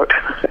I wrote.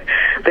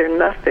 They're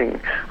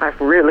nothing. I've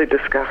really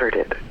discovered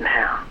it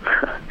now.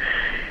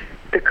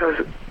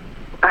 Because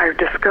our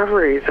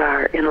discoveries,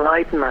 our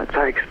enlightenments,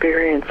 our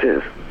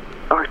experiences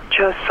are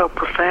just so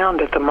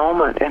profound at the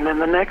moment. And then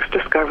the next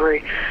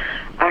discovery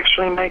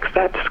actually makes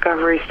that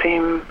discovery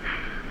seem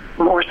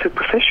more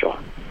superficial,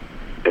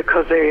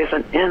 because there is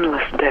an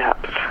endless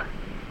depth.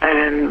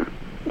 And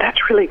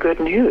that's really good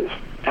news,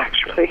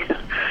 actually.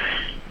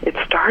 It's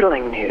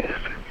startling news.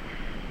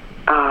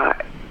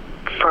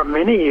 For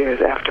many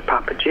years after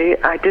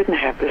Papaji, I didn't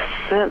have this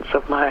sense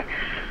of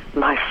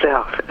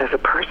myself as a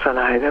person.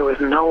 There was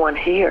no one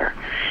here.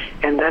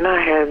 And then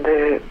I had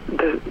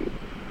the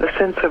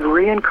sense of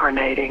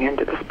reincarnating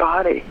into this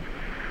body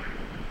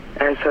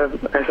as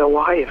a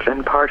wife,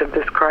 and part of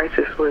this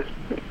crisis was,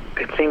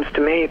 it seems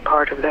to me,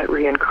 part of that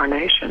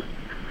reincarnation.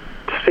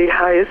 To see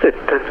how is it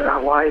that a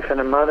wife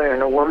and a mother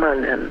and a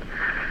woman and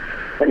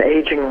an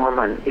aging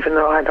woman, even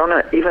though I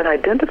don't even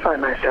identify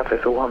myself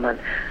as a woman,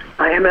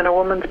 I am in a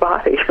woman's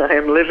body. I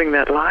am living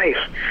that life.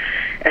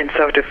 And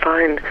so to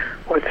find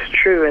what's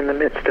true in the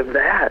midst of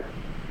that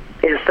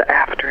is the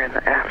after and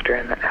the after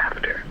and the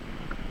after.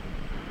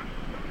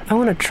 I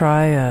want to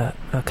try a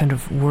kind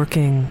of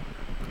working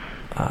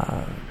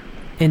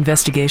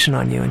investigation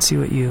on you and see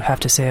what you have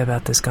to say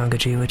about this,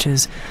 Gangaji, which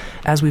is,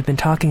 as we've been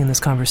talking in this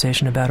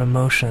conversation about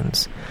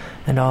emotions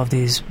and all of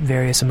these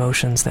various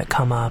emotions that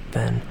come up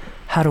and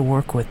how to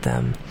work with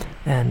them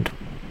and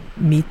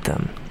meet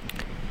them,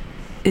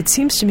 it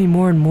seems to me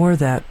more and more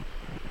that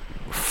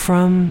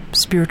from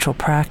spiritual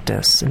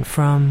practice and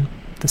from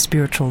the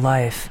spiritual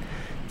life,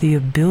 the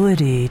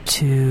ability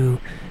to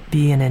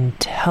be an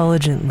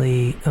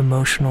intelligently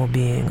emotional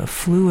being, a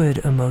fluid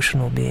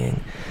emotional being,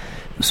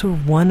 sort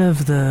of one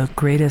of the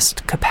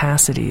greatest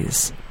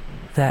capacities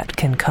that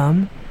can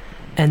come,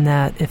 and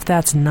that if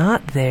that's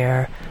not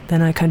there,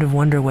 then I kind of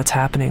wonder what's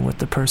happening with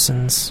the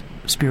person's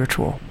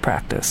spiritual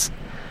practice.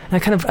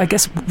 And I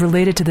guess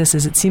related to this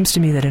is, it seems to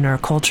me that in our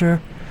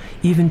culture,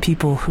 even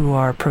people who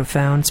are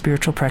profound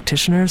spiritual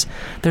practitioners,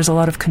 there's a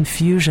lot of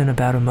confusion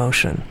about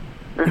emotion.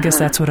 I guess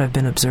that's what I've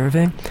been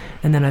observing.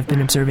 And then I've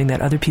been observing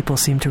that other people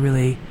seem to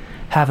really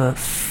have a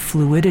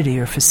fluidity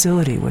or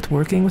facility with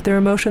working with their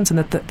emotions, and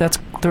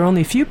there are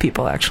only a few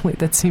people, actually,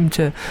 that seem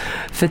to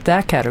fit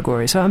that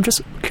category. So I'm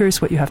just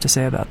curious what you have to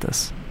say about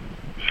this.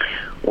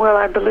 Well,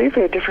 I believe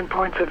there are different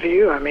points of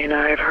view. I mean,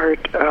 I've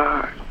heard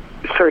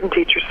certain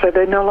teachers say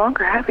they no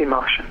longer have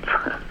emotions.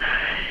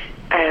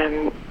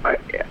 And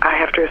I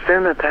have to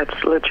assume that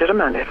that's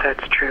legitimate if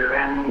that's true,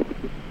 and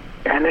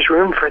there's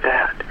room for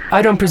that.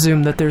 I don't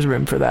presume that there's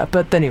room for that,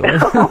 but anyway.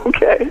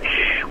 Okay.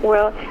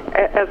 Well,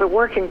 as a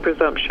working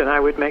presumption, I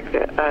would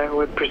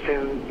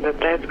presume that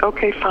that's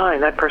okay,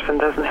 fine. That person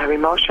doesn't have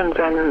emotions,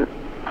 and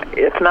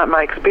it's not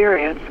my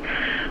experience,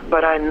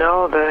 but I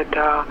know that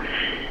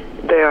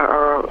there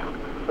are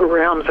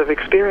realms of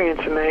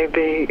experience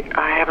maybe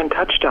I haven't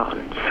touched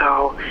on.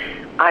 So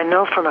I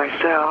know for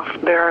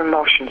myself there are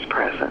emotions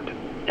present,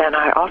 and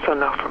I also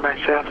know for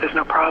myself there's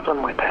no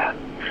problem with that.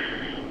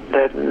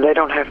 That they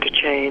don't have to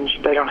change,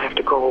 they don't have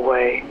to go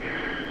away,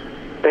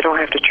 they don't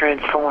have to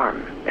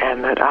transform,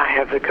 and that I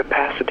have the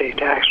capacity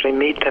to actually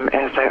meet them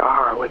as they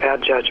are,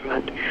 without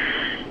judgment,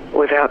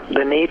 without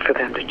the need for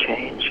them to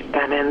change.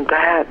 And in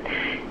that,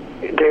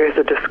 there is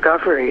a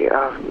discovery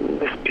of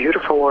this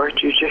beautiful word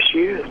you just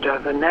used,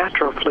 of the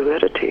natural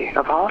fluidity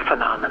of all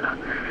phenomena.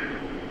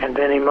 And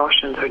then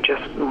emotions are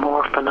just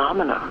more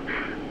phenomena.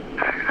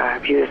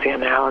 I've used the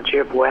analogy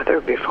of weather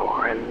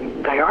before,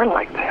 and they are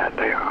like that.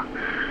 They are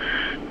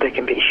they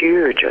can be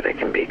huge or they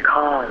can be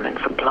calm and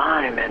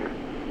sublime,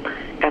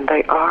 and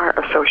they are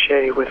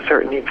associated with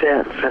certain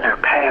events in our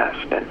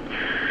past and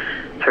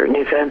certain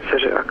events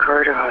that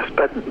occur to us,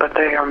 but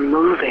they are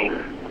moving,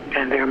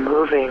 and they're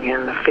moving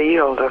in the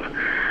field of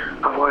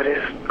what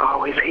is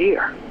always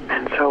here.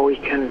 And so we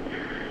can,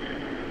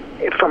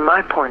 from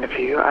my point of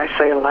view, I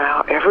say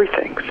allow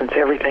everything, since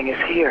everything is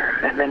here,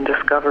 and then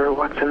discover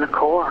what's in the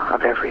core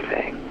of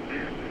everything.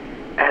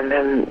 And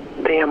then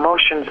the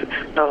emotions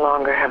no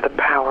longer have the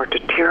power to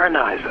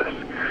tyrannize us.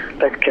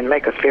 That can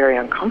make us very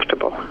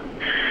uncomfortable,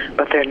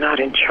 but they're not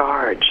in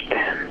charge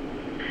then.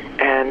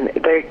 And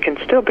they can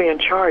still be in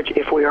charge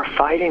if we are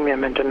fighting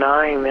them and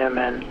denying them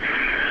and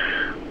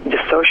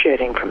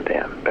dissociating from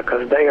them,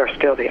 because they are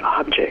still the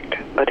object.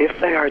 But if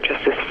they are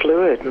just this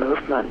fluid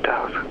movement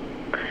of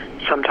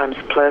sometimes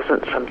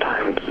pleasant,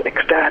 sometimes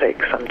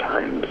ecstatic,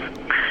 sometimes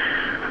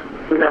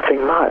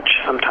nothing much,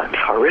 sometimes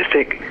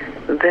horrific,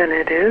 then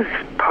it is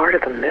part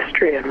of the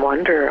mystery and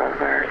wonder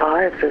of our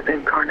lives as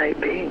incarnate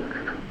beings.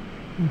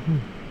 Mm-hmm.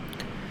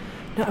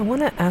 Now, I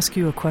want to ask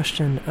you a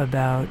question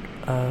about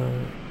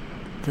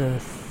the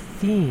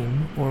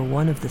theme, or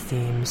one of the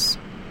themes,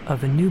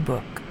 of a new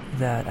book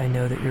that I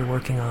know that you're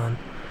working on.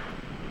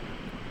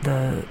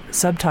 The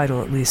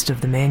subtitle, at least,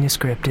 of the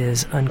manuscript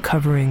is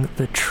Uncovering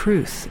the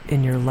Truth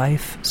in Your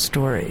Life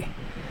Story.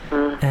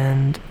 Mm.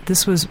 And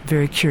this was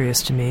very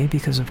curious to me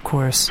because, of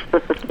course,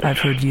 I've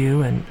heard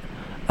you and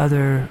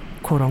other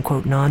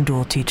quote-unquote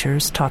non-dual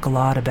teachers talk a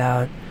lot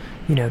about,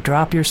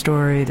 drop your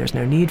story, there's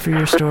no need for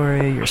your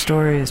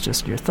story is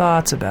just your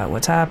thoughts about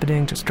what's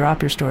happening, just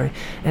drop your story.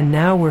 And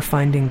now we're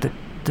finding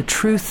the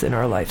truth in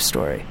our life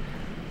story.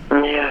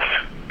 Yes,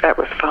 that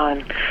was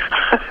fun.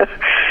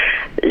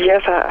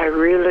 Yes, I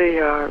really,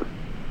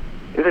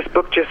 this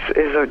book just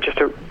is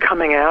a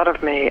coming out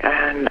of me,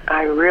 and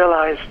I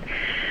realized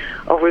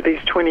over these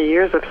 20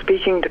 years of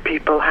speaking to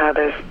people how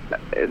there's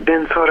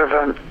been sort of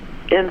an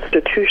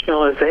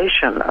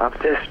institutionalization of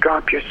this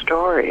drop your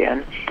story.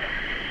 And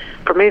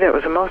for me, that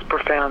was the most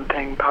profound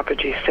thing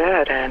Papaji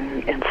said,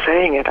 and in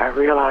saying it, I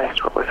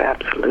realized what was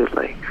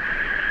absolutely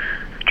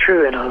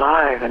true and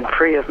alive and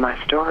free of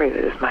my story,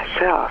 that is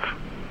myself.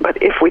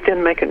 But if we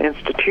then make an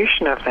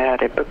institution of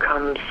that, it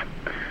becomes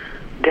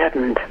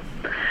deadened.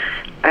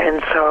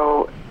 And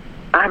so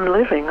I'm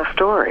living a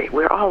story.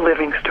 We're all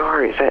living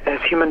stories.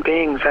 As human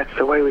beings, that's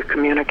the way we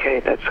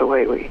communicate, that's the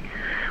way we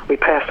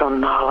pass on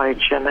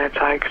knowledge, and that's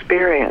our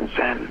experience.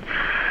 And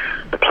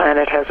the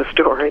planet has a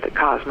story, the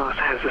cosmos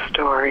has a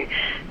story,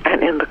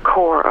 and in the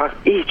core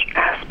of each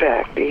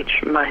aspect,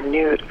 each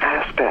minute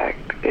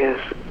aspect, is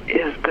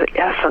the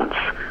essence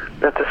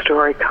that the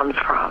story comes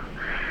from.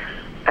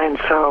 And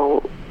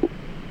so,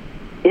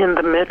 in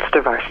the midst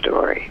of our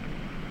story,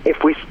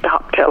 if we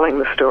stop telling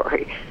the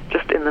story,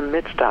 just in the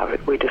midst of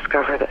it, we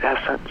discover the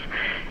essence.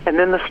 And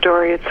then the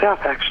story itself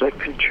actually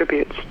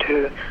contributes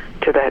to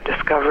that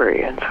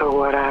discovery. And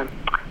so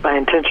my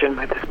intention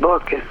with this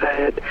book is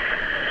that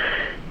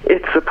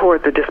it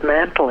support the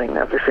dismantling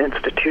of this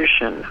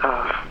institution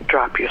of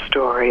drop your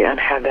story, and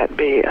have that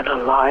be an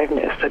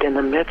aliveness, that in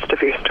the midst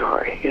of your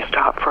story, you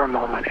stop for a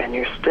moment and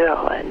you're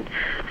still, and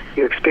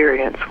you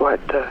experience what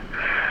the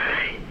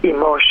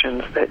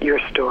emotions that your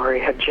story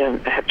have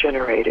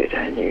generated,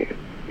 and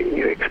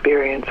you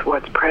experience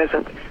what's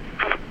present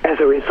as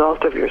a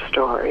result of your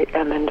story,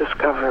 and then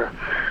discover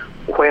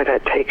where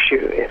that takes you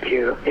if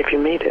you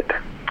meet it,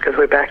 because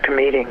we're back to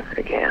meeting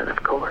again,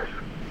 of course.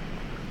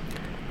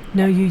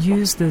 Now, you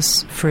use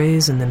this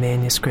phrase in the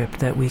manuscript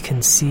that we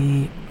can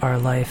see our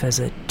life as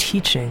a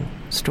teaching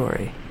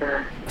story.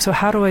 Mm-hmm. So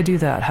how do I do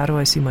that? How do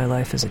I see my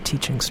life as a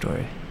teaching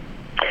story?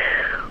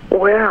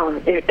 Well,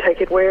 you take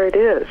it where it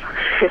is,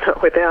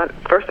 without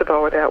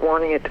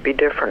wanting it to be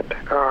different,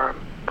 or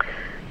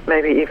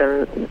maybe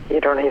even you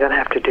don't even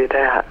have to do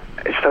that.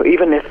 So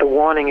even if the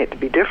wanting it to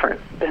be different,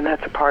 then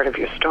that's a part of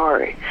your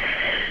story.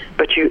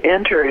 But you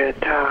enter it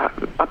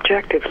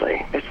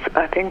objectively.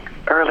 I think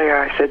earlier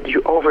I said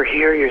you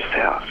overhear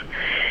yourself.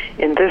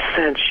 In this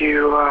sense,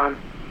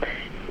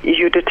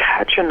 you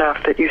detach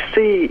enough that you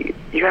see,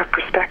 you have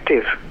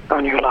perspective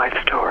on your life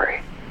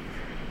story.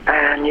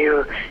 And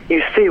you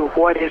see,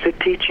 what is it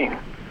teaching?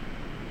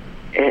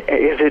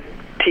 Is it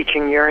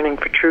teaching yearning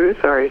for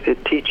truth, or is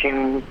it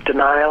teaching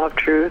denial of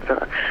truth?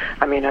 Or,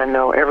 I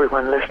know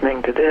everyone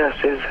listening to this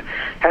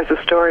has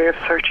a story of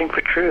searching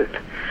for truth.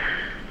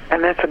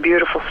 And that's a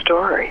beautiful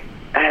story.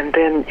 And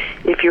then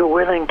if you're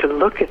willing to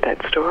look at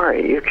that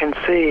story, you can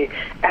see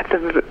at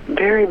the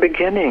very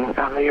beginning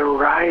of the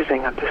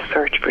arising of the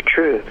search for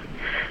truth,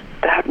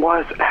 that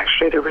was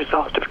actually the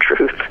result of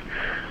truth.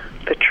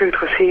 The truth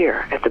was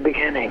here at the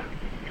beginning.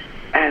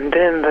 And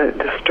then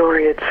the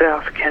story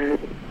itself can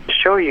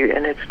show you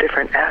in its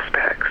different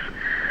aspects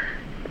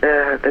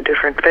the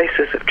different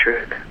faces of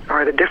truth,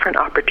 or the different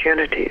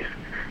opportunities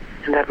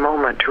in that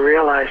moment to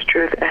realize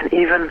truth, and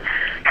even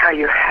how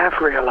you have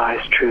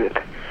realized truth.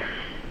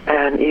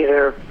 And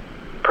either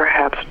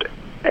perhaps,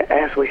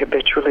 as we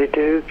habitually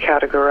do,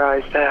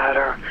 categorize that,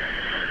 or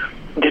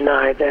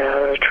deny that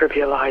or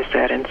trivialize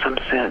that in some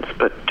sense,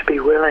 but to be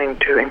willing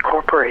to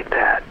incorporate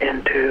that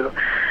into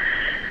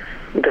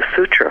the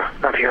sutra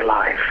of your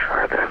life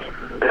or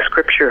the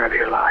scripture of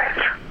your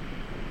life,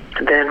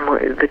 then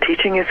the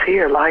teaching is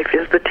here. Life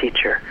is the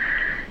teacher.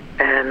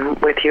 And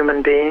with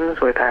human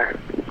beings, with our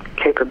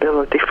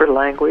capability for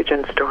language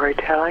and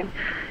storytelling,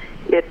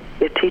 it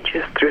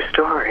teaches through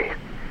story.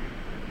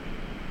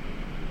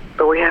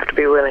 But we have to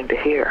be willing to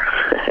hear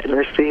and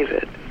receive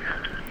it.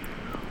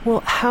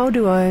 Well, how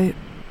do I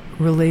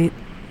relate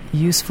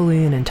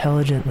usefully and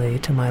intelligently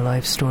to my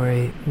life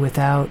story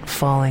without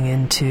falling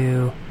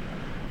into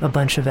a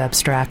bunch of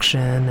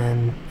abstraction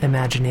and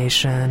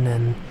imagination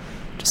and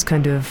just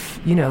kind of,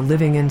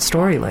 living in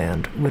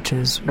storyland, which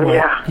is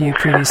what you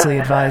previously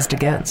advised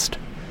against?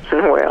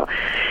 Well,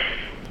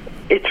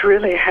 it's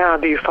really how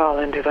do you fall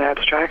into the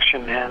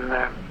abstraction and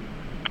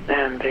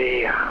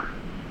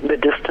the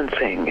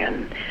distancing,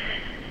 and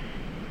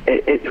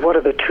what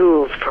are the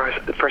tools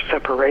for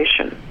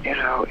separation?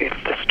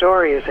 If the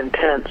story is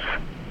intense,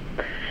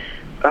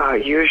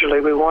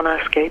 usually we want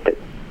to escape it.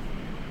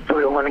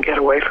 We want to get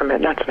away from it,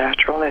 and that's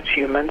natural, that's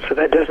human, so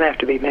that doesn't have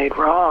to be made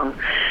wrong,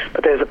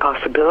 but there's a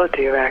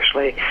possibility of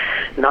actually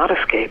not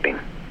escaping,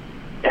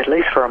 at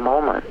least for a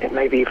moment. It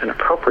may be even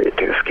appropriate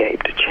to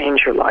escape, to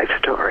change your life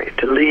story,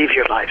 to leave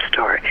your life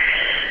story,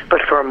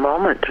 but for a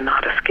moment to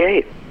not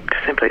escape, to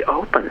simply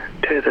open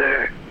to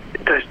the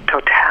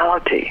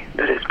totality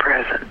that is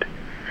present.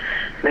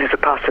 And there's a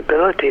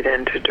possibility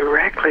then to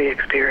directly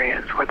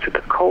experience what's at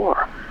the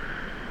core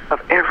of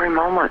every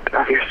moment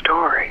of your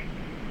story.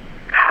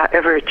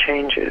 However it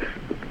changes,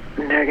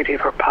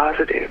 negative or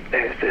positive,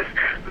 there's this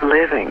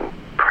living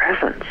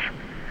presence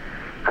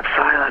of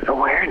silent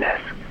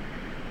awareness.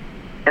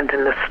 And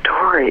then the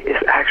story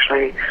is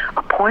actually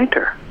a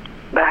pointer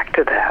back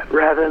to that,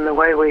 rather than the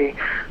way we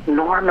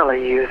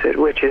normally use it,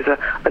 which is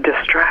a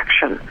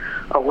distraction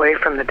away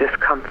from the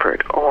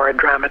discomfort or a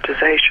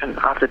dramatization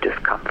of the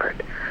discomfort.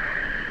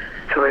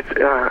 So it's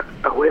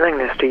a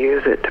willingness to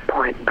use it to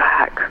point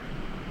back,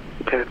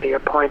 to be a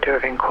pointer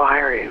of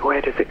inquiry. Where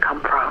does it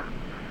come from?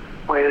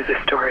 Where does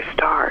the story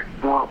start?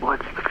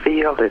 What's the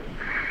field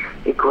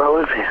it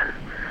grows in?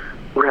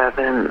 Rather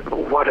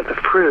than what are the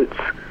fruits?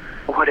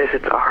 What is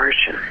its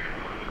origin?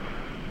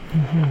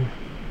 Mm-hmm.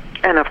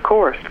 And of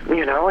course,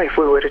 if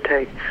we were to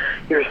take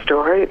your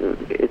story,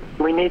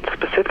 we need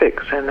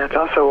specifics, and that's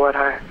also what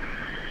I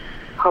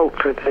hope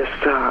for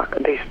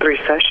these 3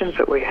 sessions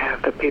that we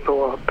have, that people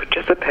will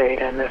participate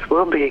in. This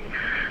will be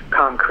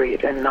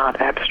concrete and not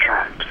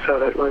abstract, so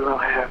that we will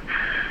have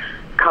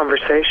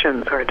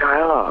conversations or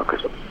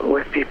dialogues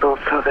with people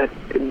so that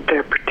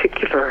their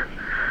particular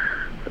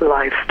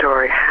life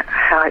story,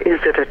 how is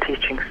it a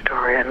teaching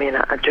story? I mean,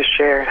 I just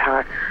shared how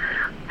I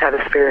had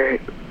this very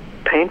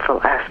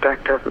painful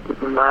aspect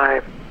of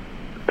my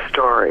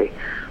story.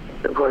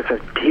 It was a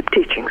deep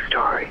teaching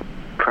story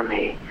for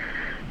me.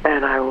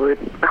 And I would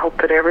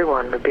hope that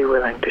everyone would be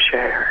willing to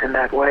share in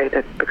that way,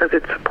 because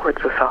it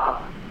supports us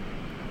all.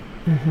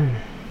 Mm-hmm.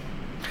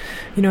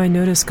 I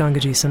notice,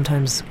 Gangaji,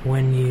 sometimes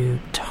when you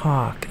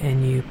talk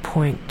and you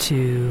point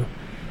to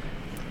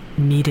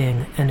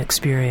meeting an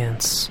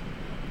experience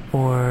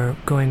or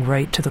going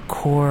right to the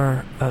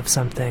core of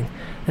something,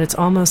 that it's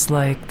almost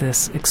like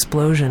this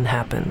explosion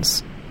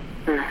happens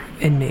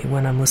in me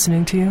when I'm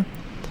listening to you.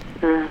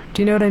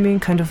 Do you know what I mean?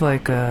 Kind of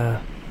like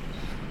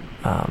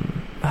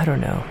I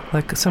don't know,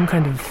 like some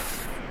kind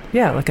of,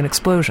 like an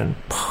explosion.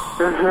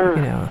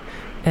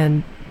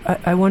 And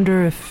I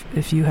wonder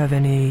if you have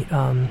any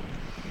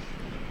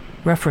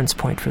reference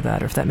point for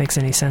that, or if that makes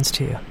any sense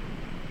to you.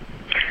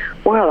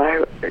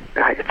 Well,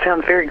 it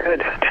sounds very good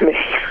to me.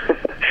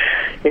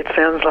 It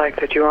sounds like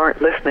that you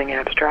aren't listening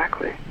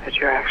abstractly, that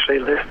you're actually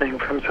listening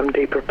from some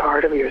deeper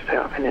part of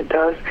yourself, and it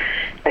does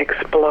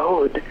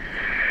explode.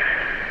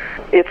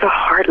 It's a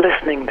heart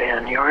listening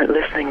then. You aren't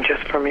listening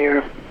just from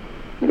your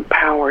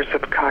powers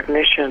of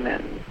cognition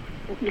and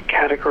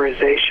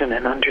categorization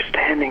and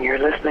understanding. You're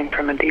listening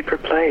from a deeper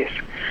place.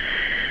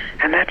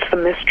 And that's the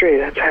mystery.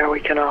 That's how we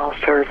can all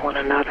serve one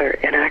another,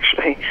 and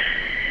actually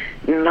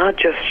not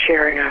just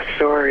sharing our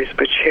stories,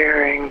 but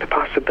sharing the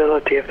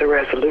possibility of the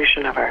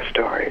resolution of our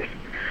stories,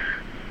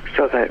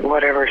 so that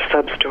whatever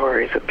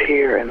sub-stories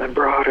appear in the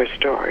broader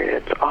story,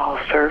 it's all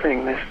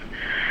serving this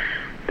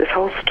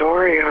whole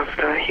story of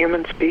the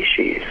human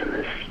species and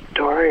this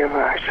story of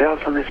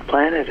ourselves on this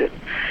planet at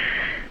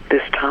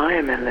this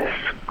time, and this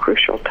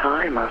crucial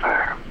time of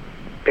our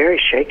very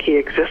shaky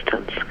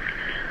existence.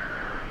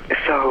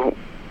 So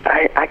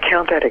I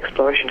count that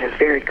explosion as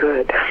very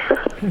good.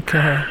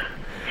 Okay.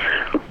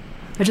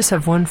 I just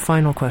have one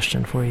final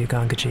question for you,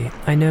 Gangaji.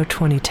 I know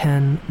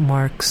 2010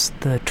 marks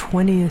the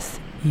 20th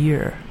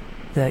year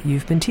that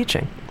you've been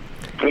teaching.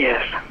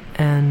 Yes.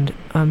 And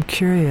I'm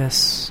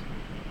curious,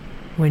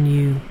 when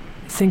you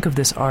think of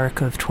this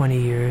arc of 20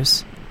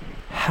 years,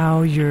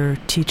 how your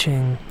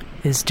teaching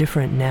is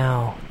different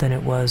now than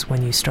it was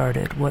when you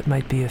started. What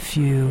might be a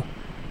few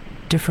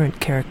different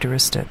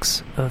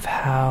characteristics of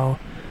how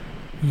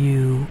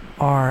you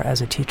are as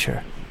a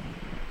teacher?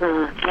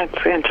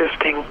 That's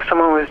interesting.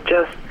 Someone was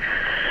just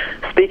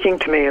speaking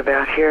to me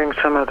about hearing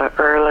some of the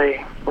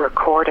early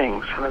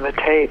recordings, some of the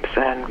tapes,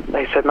 and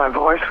they said my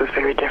voice was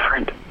very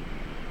different,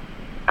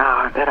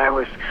 that I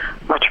was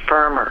much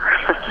firmer.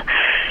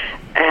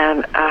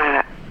 And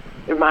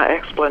my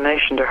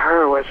explanation to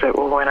her was that,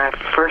 well, when I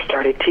first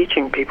started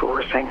teaching, people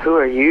were saying, "Who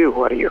are you?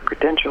 What are your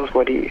credentials? Who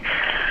are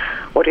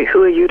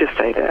you to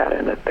say that?"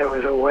 And that there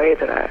was a way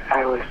that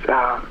I was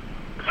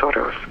sort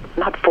of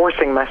not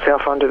forcing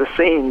myself onto the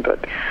scene, but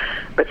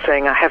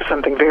saying I have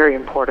something very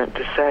important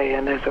to say.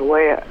 And there's a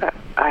way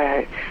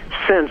I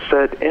sense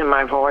that in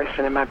my voice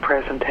and in my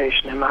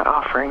presentation, in my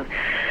offering,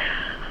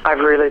 I've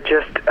really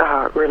just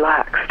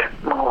relaxed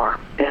more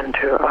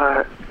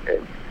into.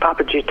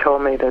 Papaji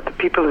told me that the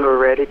people who are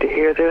ready to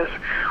hear this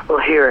will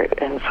hear it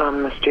in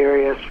some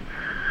mysterious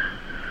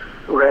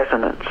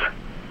resonance,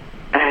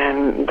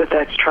 and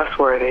that's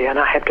trustworthy. And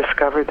I have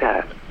discovered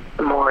that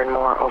more and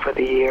more over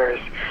the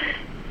years.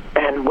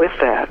 And with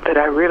that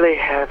I really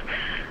have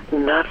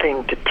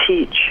nothing to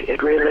teach.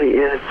 It really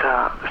is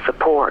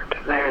support.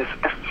 There's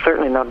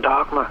certainly no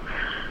dogma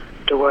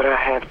to what I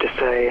have to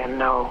say, and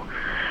no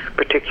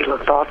particular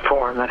thought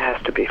form that has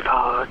to be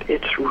followed.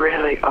 It's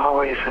really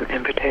always an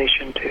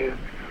invitation to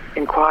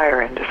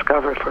inquire and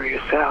discover for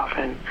yourself.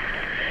 And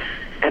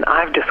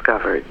I've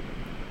discovered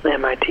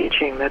in my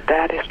teaching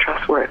that is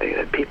trustworthy,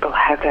 that people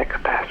have that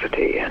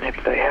capacity, and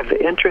if they have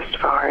the interest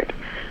for it,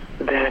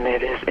 then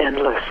it is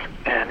endless,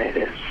 and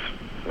it's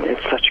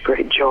such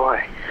great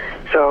joy.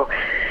 So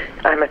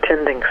I'm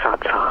attending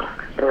satsang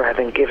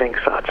rather than giving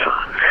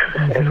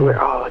satsang, as we're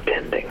all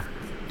attending.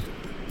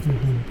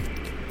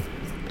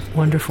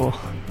 Wonderful.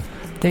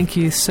 Thank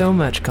you so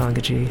much,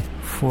 Gangaji,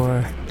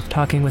 for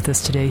talking with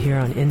us today here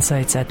on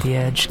Insights at the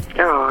Edge.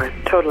 Oh, I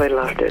totally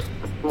loved it.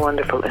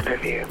 Wonderful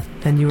interview.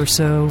 And you were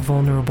so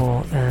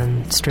vulnerable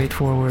and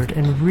straightforward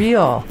and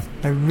real.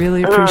 I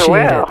really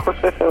appreciate it.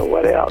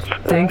 What else?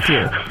 Thank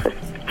you.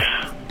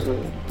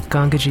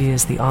 Gangaji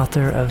is the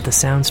author of the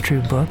Sounds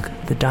True book,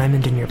 The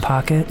Diamond in Your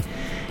Pocket,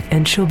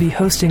 and she'll be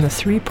hosting a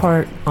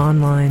 3-part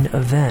online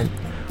event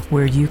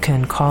where you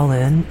can call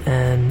in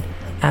and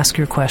ask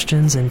your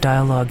questions and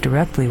dialogue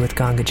directly with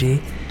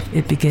Gangaji.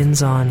 It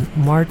begins on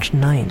March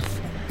 9th,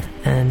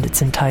 and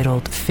it's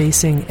entitled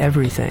Facing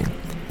Everything,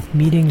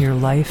 Meeting Your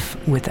Life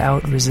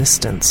Without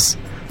Resistance.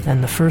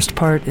 And the first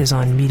part is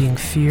on meeting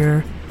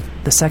fear,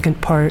 the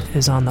second part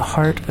is on the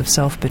heart of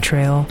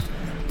self-betrayal,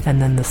 and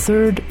then the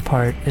third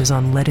part is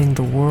on letting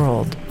the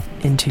world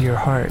into your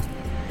heart.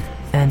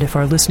 And if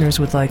our listeners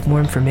would like more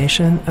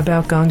information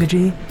about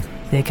Gangaji,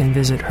 they can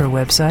visit her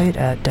website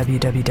at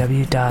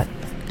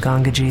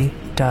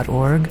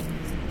www.gangaji.org.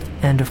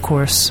 And of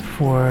course,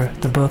 for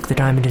the book, The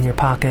Diamond in Your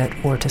Pocket,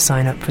 or to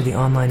sign up for the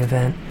online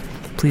event,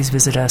 please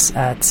visit us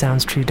at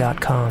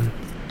SoundsTrue.com.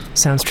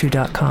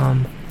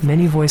 SoundsTrue.com,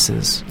 many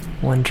voices,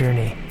 one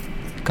journey.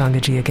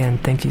 Gangaji, again,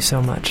 thank you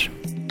so much.